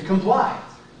need to comply.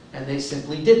 And they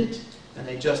simply didn't. And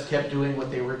they just kept doing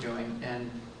what they were doing, and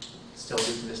still do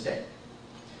to this day.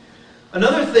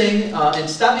 Another thing, and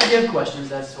stop me if you have questions,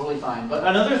 that's totally fine, but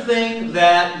another thing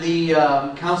that the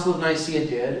Council of Nicaea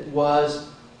did was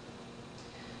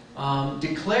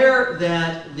declare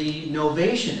that the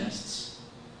Novatianists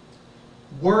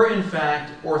were in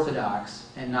fact Orthodox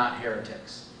and not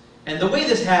heretics. And the way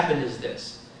this happened is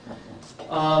this.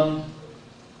 A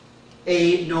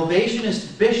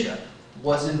Novatianist bishop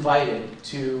was invited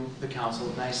to the Council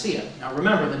of Nicaea. Now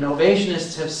remember, the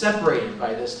Novatianists have separated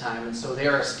by this time, and so they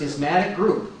are a schismatic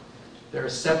group. They're a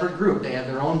separate group. They have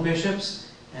their own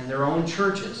bishops and their own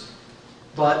churches.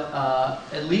 But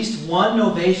at least one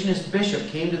Novatianist bishop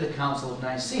came to the Council of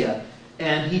Nicaea,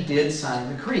 and he did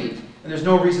sign the creed. And there's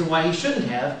no reason why he shouldn't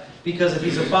have, because if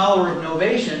he's a follower of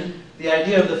Novatian, the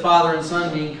idea of the Father and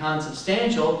Son being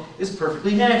consubstantial is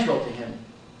perfectly natural to him.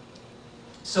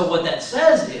 So what that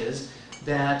says is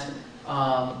that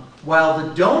while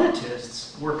the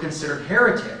Donatists were considered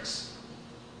heretics,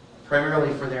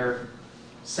 primarily for their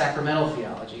sacramental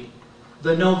theology,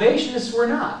 the Novatianists were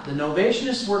not. The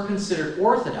Novatianists were considered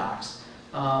Orthodox.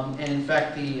 And in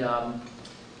fact,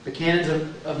 the canons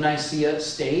of Nicaea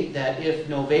state that if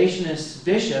Novatianist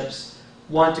bishops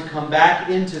want to come back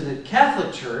into the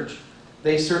Catholic Church,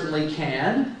 they certainly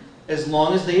can, as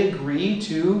long as they agree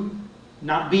to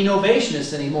not be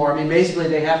Novatianists anymore. I mean, basically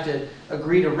they have to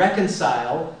agree to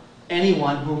reconcile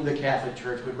anyone whom the Catholic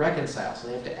Church would reconcile. So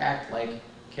they have to act like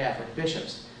Catholic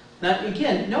bishops. Now,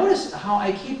 again, notice how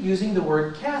I keep using the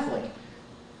word Catholic.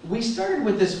 We started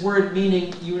with this word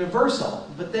meaning universal,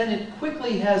 but then it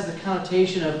quickly has the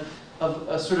connotation of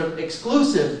a sort of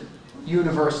exclusive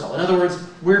universal. In other words,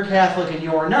 we're Catholic and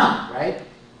you're not, right?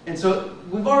 And so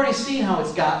we've already seen how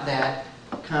it's got that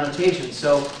connotations.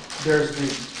 So there's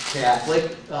the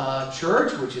Catholic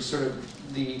Church, which is sort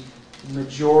of the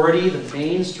majority, the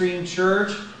mainstream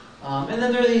church, and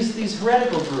then there are these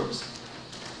heretical groups.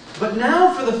 But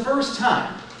now, for the first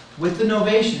time, with the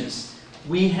Novatianists,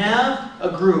 we have a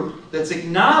group that's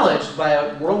acknowledged by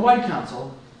a worldwide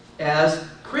council as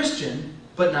Christian,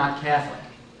 but not Catholic.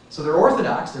 So they're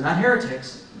Orthodox, they're not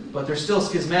heretics, but they're still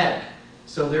schismatic.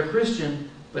 So they're Christian,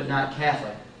 but not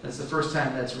Catholic. That's the first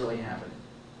time that's really happened.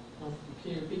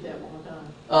 Can you repeat that one more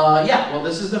time? Yeah, well,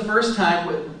 this is the first time.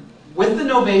 With the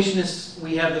Novatianists,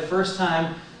 we have the first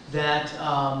time that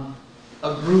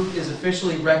a group is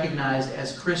officially recognized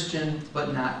as Christian,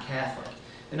 but not Catholic.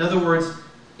 In other words,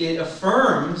 it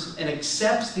affirms and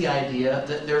accepts the idea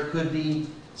that there could be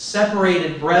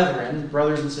separated brethren,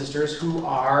 brothers and sisters, who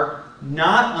are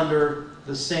not under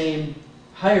the same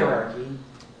hierarchy,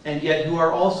 and yet who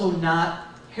are also not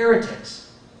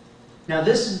heretics. Now,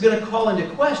 this is going to call into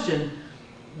question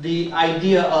the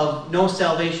idea of no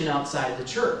salvation outside the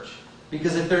church.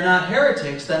 Because if they're not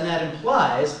heretics, then that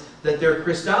implies that their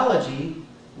Christology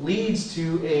leads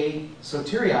to a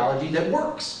soteriology that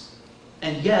works.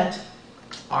 And yet,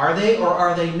 are they or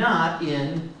are they not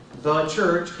in the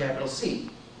church, capital C?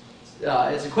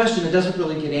 It's a question that doesn't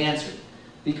really get answered,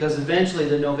 because eventually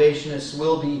the Novatianists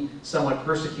will be somewhat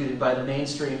persecuted by the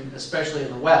mainstream, especially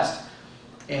in the West.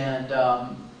 And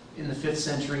in the 5th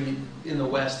century in the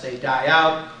West, they die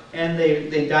out, and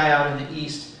they die out in the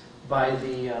East by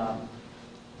the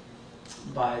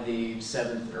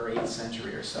 7th or 8th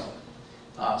century or so.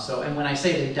 And when I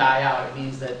say they die out, it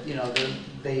means that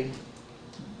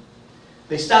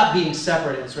they stop being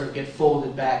separate and sort of get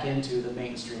folded back into the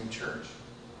mainstream church.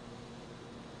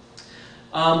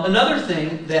 Another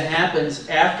thing that happens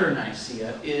after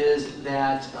Nicaea is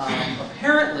that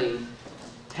apparently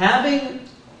having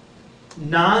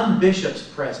non-bishops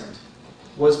present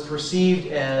was perceived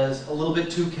as a little bit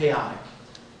too chaotic.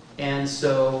 And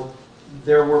so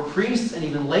there were priests and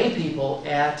even lay people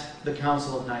at the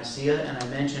Council of Nicaea, and I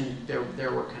mentioned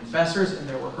there were confessors and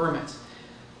there were hermits.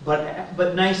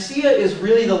 But Nicaea is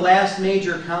really the last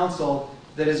major council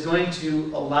that is going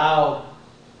to allow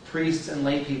priests and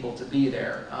lay people to be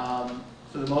there.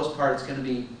 For the most part, it's going to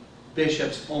be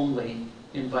bishops only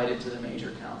invited to the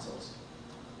major councils.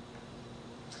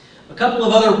 A couple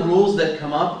of other rules that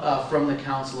come up from the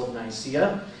Council of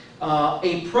Nicaea.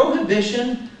 A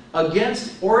prohibition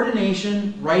against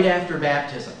ordination right after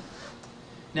baptism.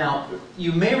 Now,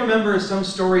 you may remember some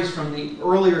stories from the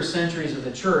earlier centuries of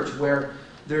the church where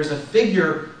there's a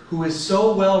figure who is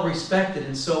so well respected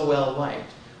and so well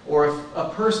liked, or if a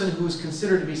person who's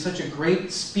considered to be such a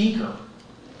great speaker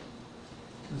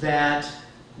that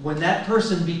when that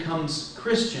person becomes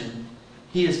Christian,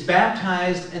 he is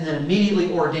baptized and then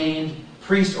immediately ordained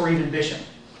priest or even bishop,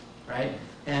 right?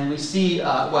 And we see,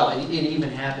 it even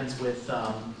happens with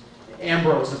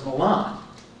Ambrose of Milan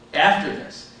after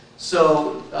this.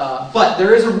 So, but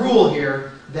there is a rule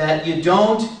here that you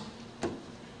don't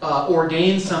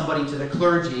ordain somebody to the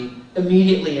clergy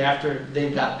immediately after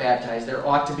they've got baptized. There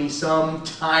ought to be some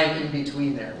time in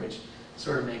between there, which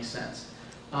sort of makes sense.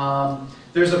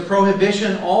 There's a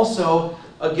prohibition also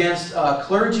against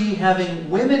clergy having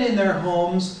women in their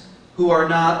homes who are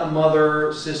not a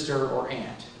mother, sister, or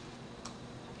aunt.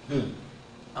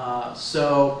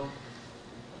 So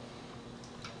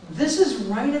this is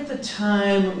right at the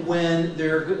time when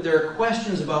there are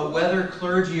questions about whether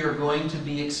clergy are going to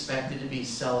be expected to be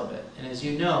celibate. And as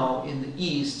you know, in the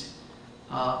East,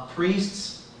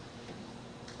 priests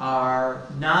are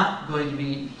not going to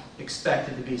be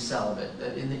expected to be celibate.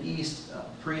 That in the East,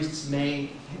 priests may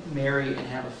marry and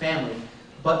have a family,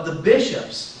 but the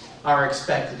bishops are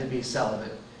expected to be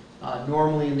celibate.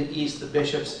 Normally in the East, the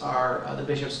bishops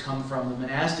come from the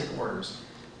monastic orders.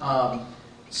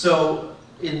 So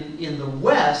in the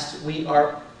West,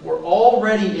 we're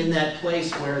already in that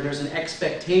place where there's an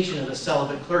expectation of a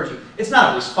celibate clergy. It's not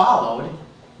always followed,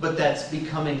 but that's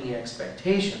becoming the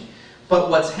expectation. But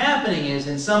what's happening is,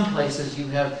 in some places, you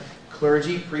have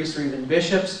clergy, priests, or even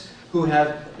bishops who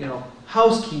have,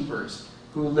 housekeepers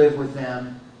who live with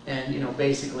them, and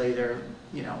basically they're,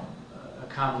 a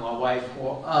common law wife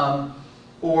or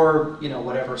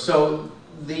whatever. So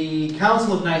the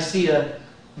Council of Nicaea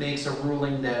makes a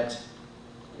ruling that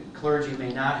clergy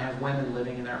may not have women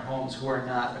living in their homes who are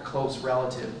not a close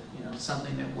relative,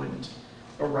 something that wouldn't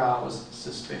arouse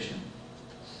suspicion.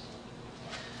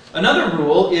 Another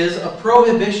rule is a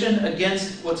prohibition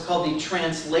against what's called the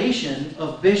translation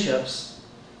of bishops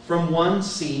from one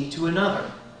see to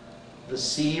another. The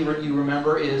see, you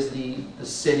remember, is the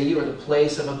city or the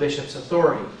place of a bishop's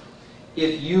authority.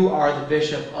 If you are the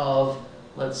bishop of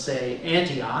let's say,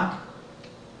 Antioch,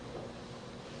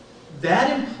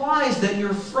 that implies that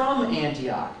you're from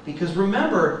Antioch. Because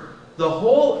remember, the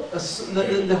whole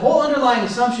underlying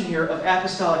assumption here of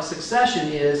apostolic succession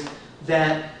is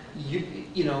that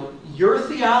your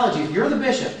theology, if you're the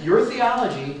bishop, your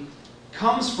theology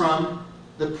comes from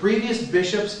the previous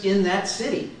bishops in that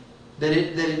city. That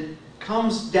it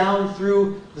comes down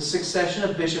through the succession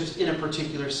of bishops in a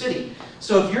particular city.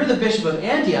 So if you're the bishop of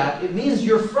Antioch, it means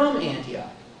you're from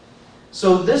Antioch.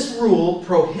 So this rule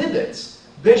prohibits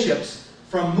bishops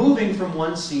from moving from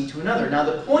one see to another. Now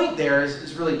the point there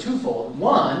is really twofold.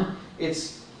 One,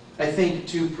 it's, I think,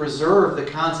 to preserve the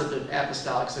concept of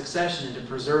apostolic succession and to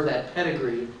preserve that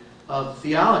pedigree of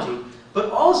theology. But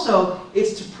also,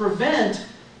 it's to prevent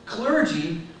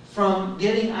clergy from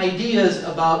getting ideas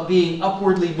about being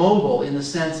upwardly mobile in the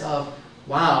sense of,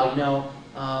 wow,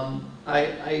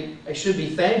 I should be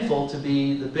thankful to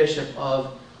be the bishop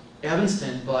of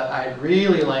Evanston, but I'd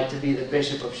really like to be the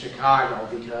bishop of Chicago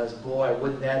because, boy,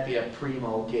 wouldn't that be a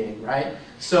primo gig, right?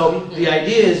 So the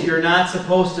idea is you're not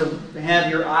supposed to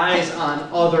have your eyes on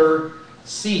other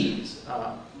sees,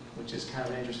 which is kind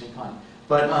of an interesting pun.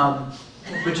 But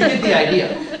you get the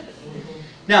idea.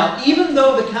 Now, even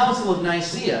though the Council of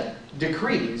Nicaea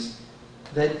decrees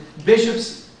that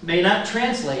bishops may not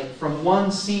translate from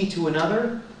one see to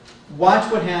another,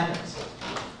 watch what happens.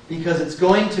 Because it's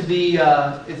going to be,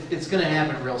 it's going to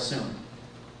happen real soon.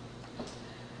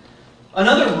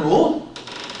 Another rule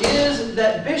is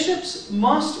that bishops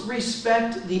must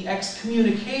respect the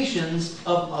excommunications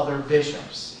of other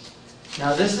bishops.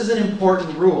 Now this is an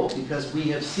important rule because we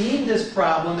have seen this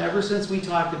problem ever since we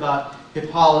talked about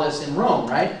Hippolytus in Rome,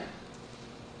 right?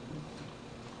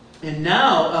 And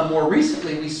now, more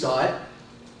recently, we saw it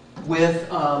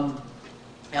with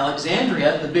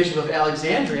Alexandria. The bishop of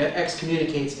Alexandria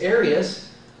excommunicates Arius,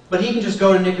 but he can just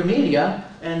go to Nicaea,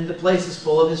 and the place is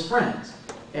full of his friends,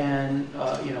 and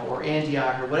or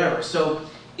Antioch or whatever. So,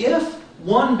 if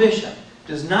one bishop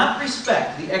does not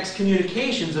respect the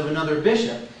excommunications of another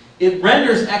bishop, it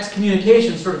renders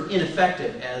excommunication sort of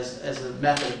ineffective as a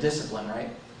method of discipline, right?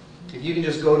 If you can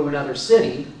just go to another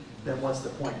city, then what's the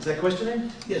point? Is that question there?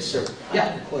 Yes, sir. Yeah. I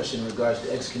have a question in regards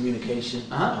to excommunication.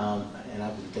 Uh-huh. And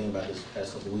I've been thinking about this the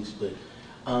past couple of weeks, but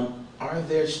are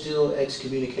there still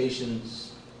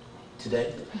excommunications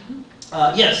today?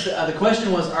 Yes. The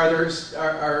question was, are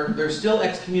there still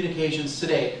excommunications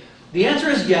today? The answer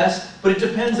is yes, but it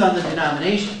depends on the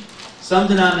denomination. Some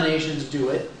denominations do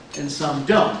it, and some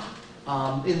don't.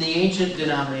 In the ancient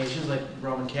denominations, like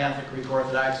Roman Catholic, Greek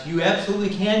Orthodox, you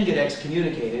absolutely can get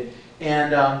excommunicated.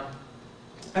 And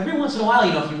every once in a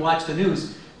while, if you watch the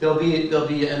news, there'll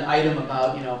be an item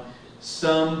about,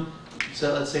 so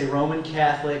let's say Roman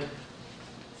Catholic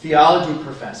theology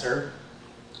professor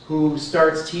who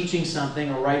starts teaching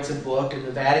something or writes a book, and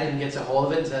the Vatican gets a hold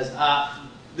of it and says,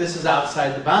 this is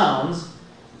outside the bounds,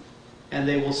 and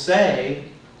they will say,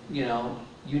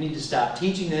 you need to stop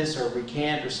teaching this or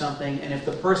recant or something, and if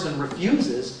the person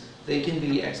refuses, they can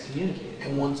be excommunicated.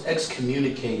 And once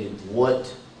excommunicated,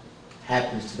 what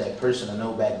happens to that person? I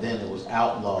know back then it was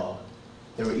outlaw.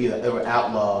 They were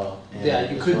outlaw.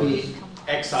 And you could be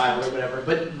exiled or whatever.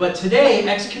 But today,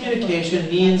 excommunication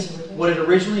means what it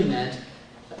originally meant,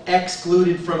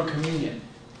 excluded from communion.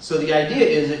 So the idea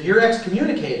is if you're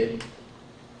excommunicated,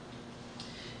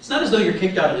 it's not as though you're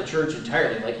kicked out of the church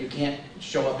entirely, like you can't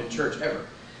show up in church ever.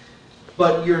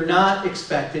 But you're not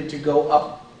expected to go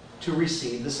up to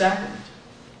receive the sacrament.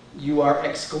 You are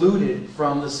excluded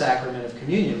from the sacrament of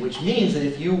communion, which means that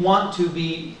if you want to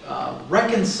be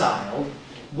reconciled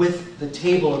with the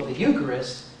table of the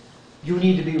Eucharist, you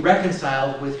need to be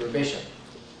reconciled with your bishop.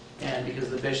 And because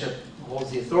the bishop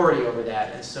holds the authority over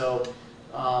that. And so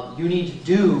you need to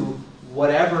do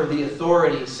whatever the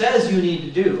authority says you need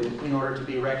to do in order to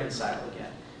be reconciled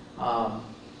again.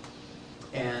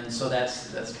 And so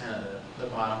that's kind of the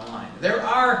bottom line. There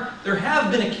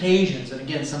have been occasions, and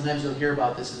again, sometimes you'll hear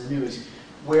about this in the news,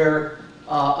 where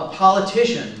a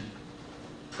politician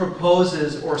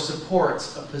proposes or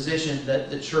supports a position that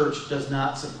the church does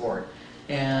not support.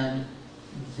 And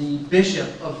the bishop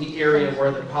of the area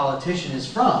where the politician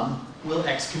is from will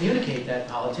excommunicate that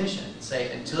politician and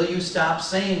say, until you stop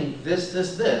saying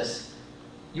this,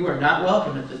 you are not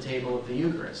welcome at the table of the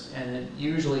Eucharist. And it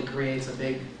usually creates a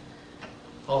big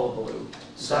hullabaloo.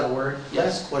 Is that a word?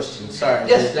 Last question, sorry.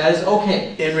 Yes, that is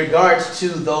okay. In regards to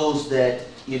those that,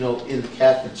 in the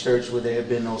Catholic Church where there have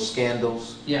been no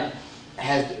scandals, Yeah.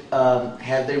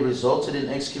 have they resulted in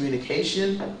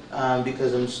excommunication?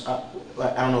 Because I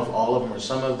don't know if all of them or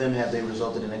some of them, have they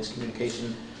resulted in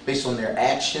excommunication based on their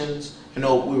actions? I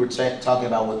know we were talking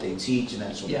about what they teach and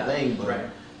that sort of thing, but right.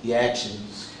 the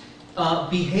actions.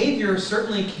 Behavior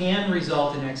certainly can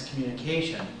result in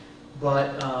excommunication,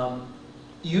 but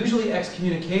usually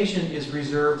excommunication is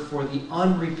reserved for the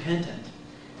unrepentant.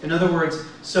 In other words,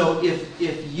 so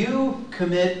if you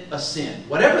commit a sin,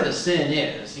 whatever the sin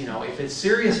is, if it's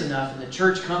serious enough and the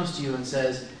church comes to you and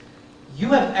says, you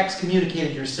have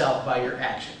excommunicated yourself by your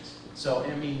actions. So,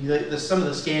 I mean, some of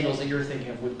the scandals that you're thinking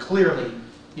of would clearly,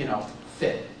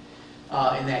 fit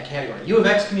in that category. You have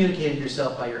excommunicated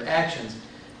yourself by your actions.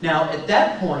 Now, at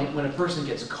that point, when a person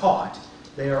gets caught,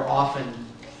 they are often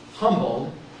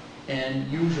humbled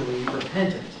and usually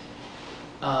repentant.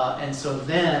 And so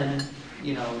then,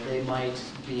 they might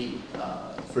be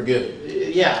Forgiven.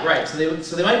 Yeah, right. So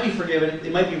they might be forgiven. They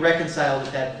might be reconciled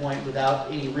at that point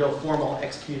without any real formal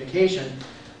excommunication.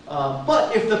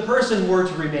 But if the person were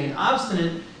to remain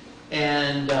obstinate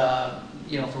and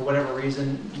for whatever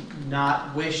reason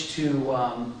not wish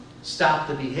to stop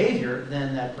the behavior,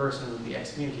 then that person would be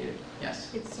excommunicated.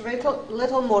 Yes. It's a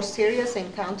little more serious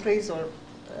in countries or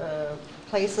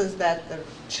places that the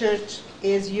church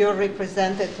is your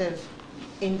representative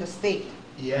in the state.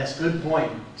 Yes, good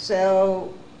point.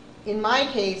 So, in my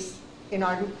case, in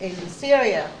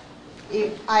Syria,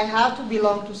 I have to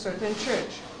belong to a certain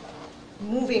church.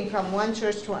 Moving from one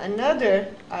church to another,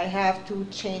 I have to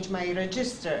change my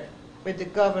register with the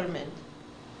government.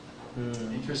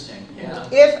 Interesting. Yeah.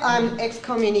 If I'm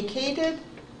excommunicated,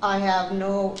 I have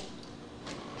no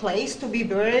place to be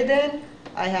buried in.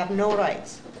 I have no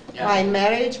rights. Yeah. My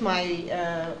marriage,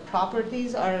 my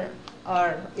properties are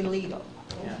illegal.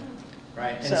 Yeah.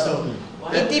 Right. And So,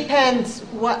 it depends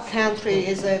what country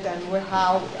is it and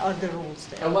how are the rules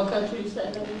there. And what country is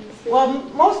that? Well,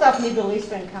 most of Middle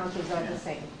Eastern countries are the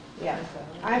same. Yeah,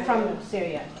 I'm from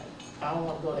Syria. I don't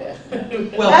want to go there.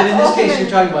 Well, but in this That's case, often- you're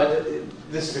talking about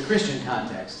this is a Christian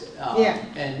context, Yeah.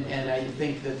 and I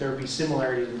think that there would be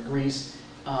similarities with Greece.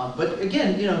 But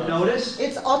again, notice.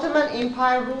 It's Ottoman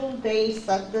Empire rule. They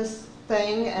set this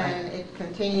thing, and it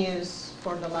continues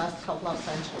for the last couple of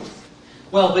centuries.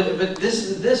 Well, but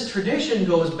this tradition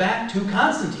goes back to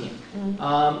Constantine,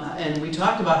 and we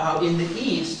talked about how in the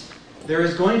East there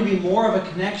is going to be more of a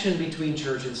connection between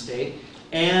church and state,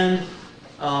 and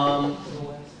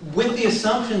with the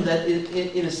assumption that,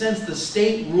 in a sense, the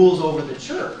state rules over the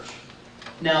church.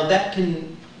 Now, that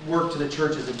can work to the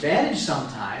church's advantage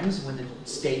sometimes when the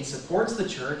state supports the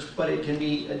church, but it can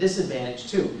be a disadvantage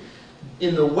too.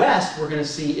 In the West, we're going to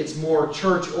see it's more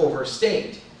church over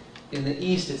state. In the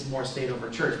East, it's more state over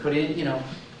church. But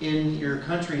in your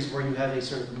countries where you have a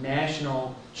sort of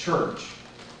national church,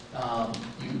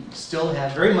 you still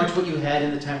have very much what you had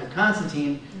in the time of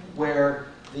Constantine, where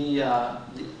the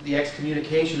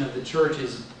excommunication of the church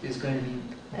is going to be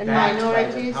And backed by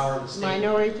the power of the state.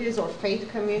 minorities or faith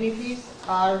communities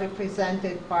are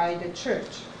represented by the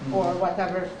church or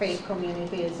whatever faith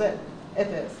community it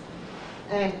is.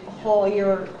 And how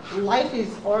your life is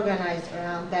organized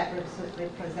around that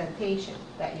representation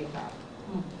that you have.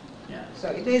 Yeah. So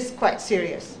it is quite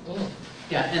serious.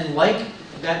 Yeah, and like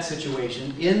that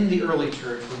situation, in the early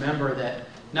church, remember that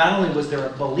not only was there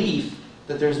a belief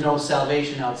that there's no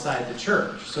salvation outside the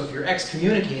church. So if you're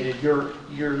excommunicated,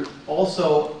 you're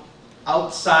also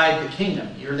outside the kingdom.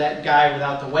 You're that guy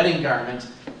without the wedding garment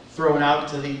thrown out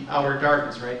to the outer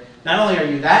darkness, right? Not only are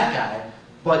you that guy,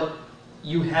 but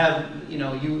you have,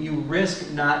 you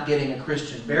risk not getting a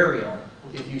Christian burial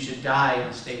if you should die in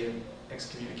a state of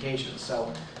excommunication.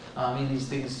 So, these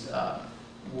things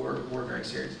were very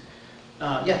serious.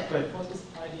 Yeah, go ahead. Was this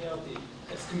idea of the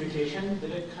excommunication,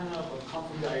 did it kind of come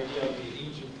from the idea of the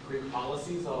ancient Greek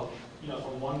policies of,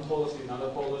 from one polis to another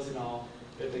polis,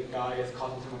 if the guy is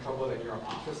causing too much trouble, then you're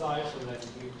ostracized, and then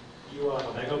you are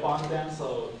a vagabond then,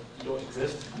 so you don't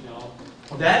exist,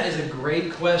 Well, that is a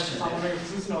great question. So I'm wondering,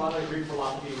 since a lot of Greek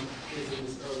philosophy is in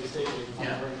this early stage, I'm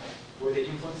wondering, were they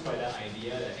influenced by that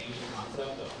idea, that ancient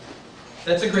concept of?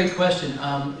 That's a great question,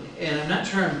 and I'm not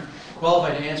sure I'm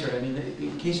qualified to answer it. I mean,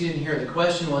 in case you didn't hear, the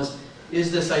question was,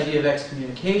 is this idea of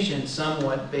excommunication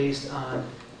somewhat based on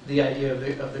the idea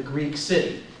of the Greek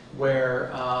city,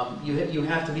 where you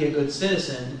have to be a good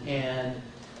citizen, and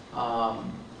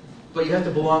but you have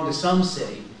to belong to some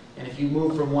city, and if you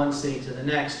move from one city to the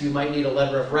next, you might need a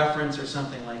letter of reference or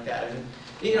something like that. I mean,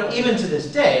 even to this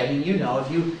day, I mean,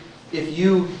 if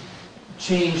you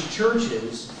change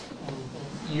churches,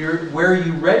 where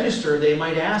you register, they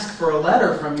might ask for a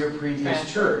letter from your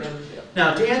previous church.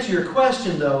 Now, to answer your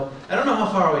question, though, I don't know how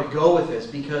far I would go with this,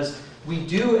 because we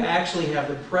do actually have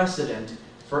the precedent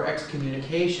for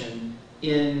excommunication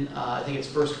in, I think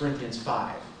it's 1 Corinthians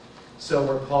 5. So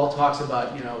where Paul talks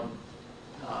about,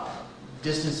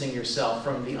 distancing yourself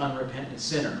from the unrepentant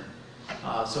sinner.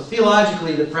 So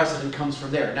theologically, the precedent comes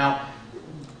from there. Now,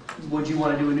 would you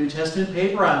want to do a New Testament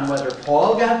paper on whether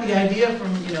Paul got the idea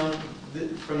from,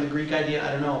 from the Greek idea?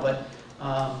 I don't know,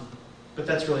 but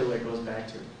that's really what it goes back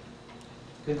to.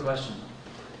 Good question.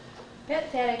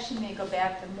 That actually may go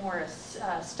back to more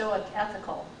Stoic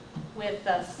ethical with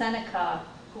Seneca,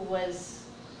 who was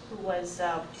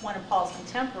one of Paul's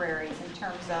contemporaries in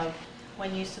terms of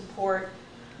when you support,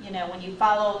 when you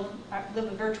live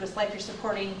a virtuous life, you're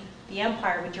supporting the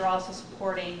empire, but you're also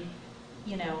supporting,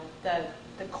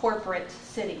 the corporate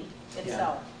city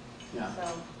itself. Yeah.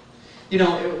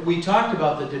 So. We talked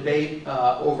about the debate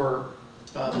over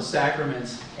the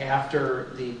sacraments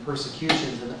after the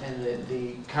persecutions and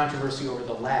the controversy over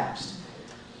the lapsed.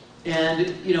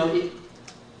 And,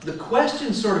 the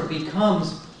question sort of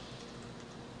becomes,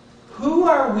 who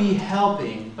are we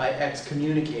helping by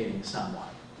excommunicating someone?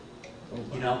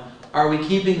 Are we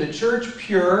keeping the church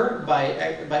pure by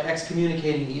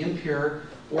excommunicating the impure?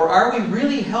 Or are we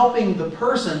really helping the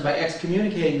person by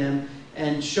excommunicating them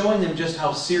and showing them just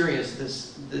how serious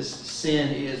this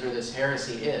sin is or this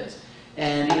heresy is?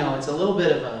 And it's a little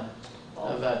bit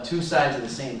of a two sides of the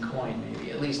same coin, maybe.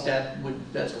 At least that's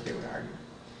what they would argue.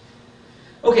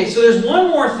 Okay, so there's one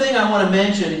more thing I want to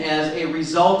mention as a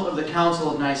result of the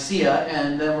Council of Nicaea,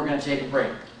 and then we're going to take a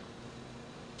break.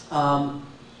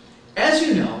 As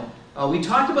you know, we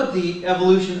talked about the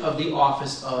evolution of the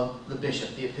office of the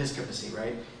bishop, the episcopacy,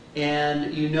 right?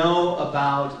 And you know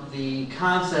about the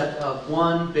concept of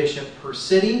one bishop per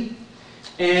city.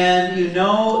 And you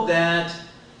know that,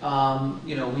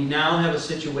 we now have a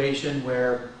situation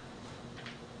where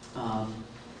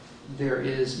there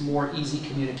is more easy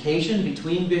communication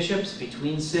between bishops,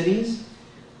 between cities.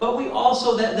 But we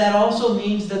also, that also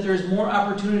means that there's more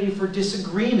opportunity for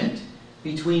disagreement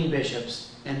between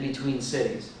bishops and between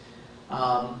cities.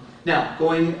 Now,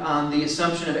 going on the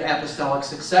assumption of apostolic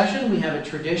succession, we have a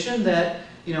tradition that,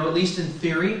 at least in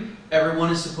theory, everyone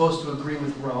is supposed to agree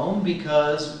with Rome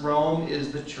because Rome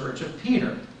is the church of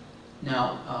Peter.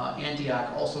 Now,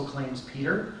 Antioch also claims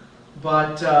Peter,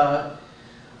 but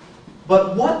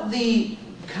what the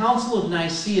Council of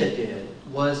Nicaea did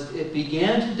was it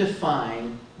began to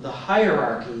define the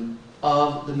hierarchy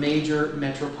of the major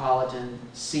metropolitan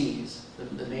sees,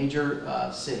 the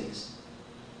major cities.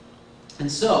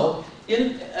 And so,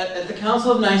 at the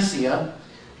Council of Nicaea,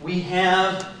 we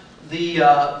have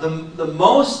the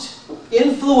most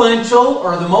influential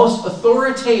or the most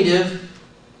authoritative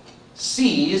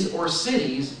sees or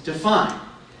cities defined.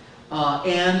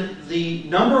 And the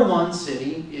number one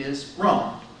city is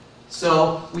Rome.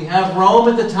 So we have Rome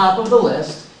at the top of the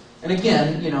list. And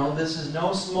again, this is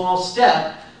no small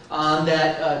step on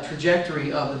that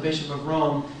trajectory of the Bishop of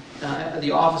Rome,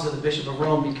 the office of the Bishop of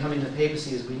Rome becoming the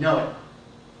papacy as we know it.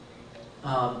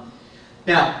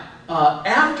 Now,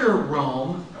 after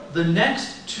Rome, the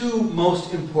next two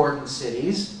most important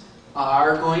cities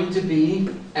are going to be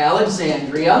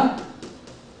Alexandria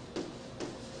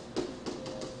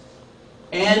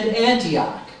and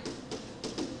Antioch.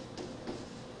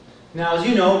 Now, as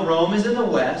you know, Rome is in the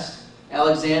west,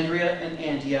 Alexandria and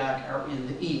Antioch are in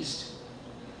the east.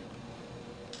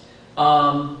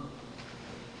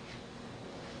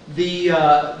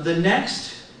 The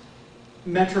next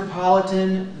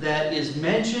metropolitan that is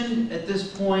mentioned at this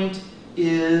point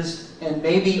is, and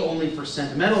maybe only for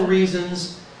sentimental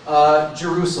reasons,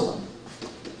 Jerusalem.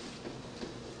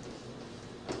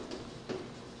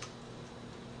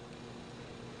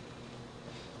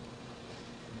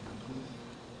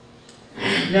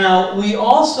 Now, we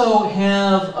also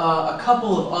have a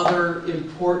couple of other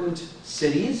important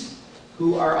cities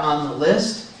who are on the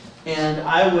list, and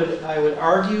I would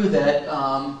argue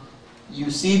that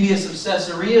Eusebius of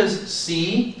Caesarea's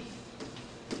see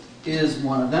is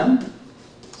one of them,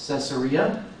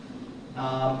 Caesarea.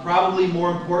 Probably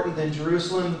more important than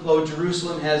Jerusalem, though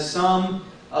Jerusalem has some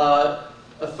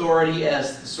authority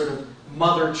as the sort of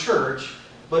mother church,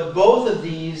 but both of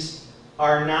these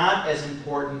are not as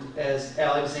important as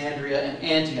Alexandria and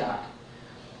Antioch.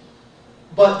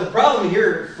 But the problem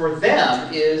here for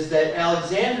them is that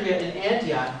Alexandria and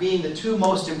Antioch, being the two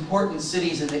most important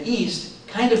cities in the east,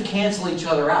 kind of cancel each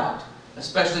other out,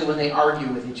 especially when they argue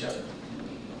with each other.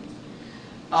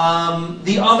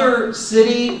 The other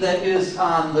city that is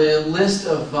on the list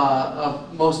of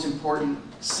most important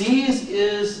sees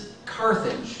is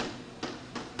Carthage.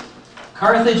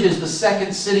 Carthage is the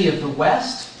second city of the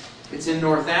west. It's in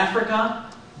North Africa,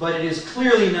 but it is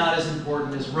clearly not as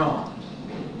important as Rome.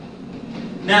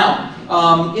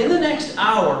 Now, in the next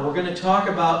hour, we're going to talk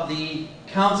about the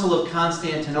Council of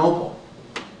Constantinople.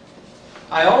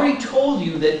 I already told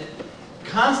you that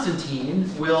Constantine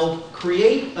will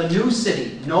create a new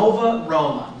city, Nova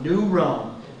Roma, New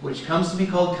Rome, which comes to be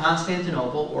called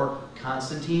Constantinople, or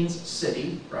Constantine's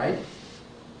city, right?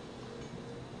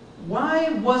 Why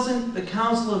wasn't the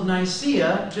Council of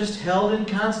Nicaea just held in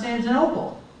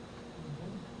Constantinople?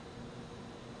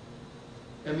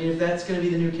 I mean, if that's going to be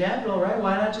the new capital, right,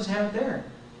 why not just have it there?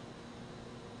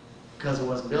 Because it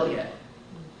wasn't built yet.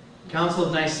 Council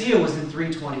of Nicaea was in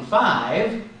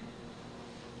 325.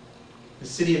 The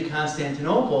city of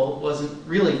Constantinople wasn't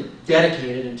really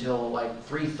dedicated until like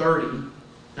 330.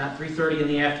 Not 3:30 in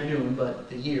the afternoon, but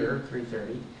the year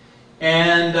 330.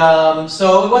 And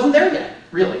so it wasn't there yet,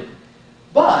 really.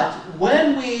 But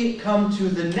when we come to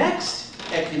the next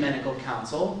ecumenical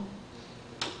council,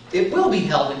 it will be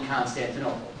held in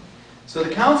Constantinople. So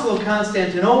the Council of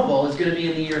Constantinople is going to be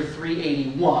in the year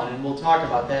 381, and we'll talk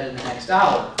about that in the next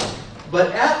hour.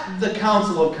 But at the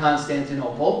Council of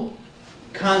Constantinople,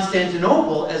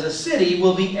 Constantinople as a city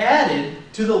will be added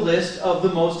to the list of the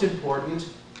most important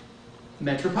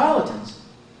metropolitans.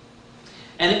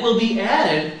 And it will be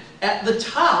added at the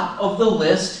top of the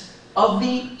list of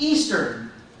the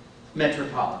eastern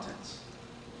metropolitans.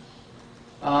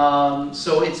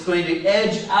 So it's going to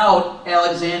edge out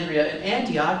Alexandria and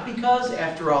Antioch because,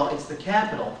 after all, it's the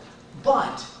capital.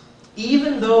 But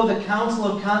even though the Council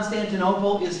of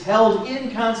Constantinople is held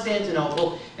in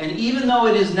Constantinople, and even though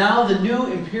it is now the new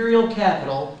imperial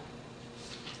capital,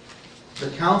 the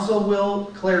council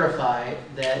will clarify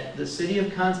that the city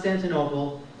of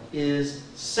Constantinople is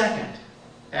second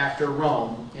after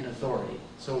Rome in authority.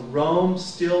 So Rome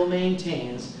still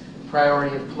maintains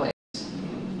priority of place.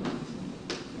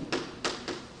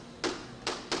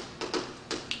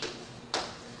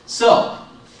 So,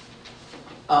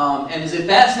 and as if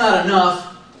that's not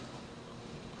enough,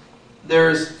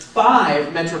 there's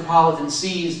 5 metropolitan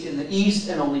sees in the east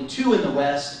and only 2 in the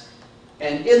west.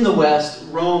 And in the west,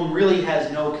 Rome really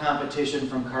has no competition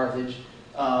from Carthage,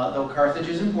 though Carthage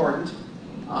is important.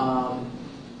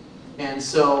 And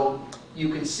so you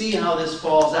can see how this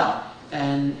falls out,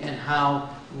 and how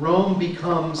Rome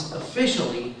becomes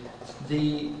officially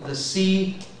the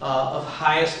see of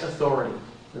highest authority,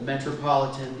 the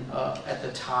metropolitan at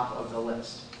the top of the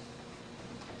list.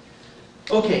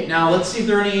 Okay, now let's see if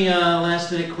there are any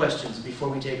last minute questions before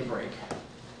we take a break.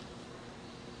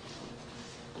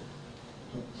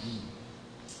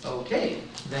 Okay,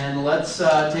 then let's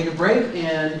take a break,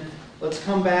 and let's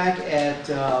come back at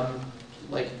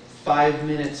like 5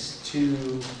 minutes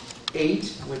to 8,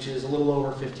 which is a little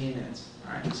over 15 minutes.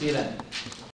 All right, see you then.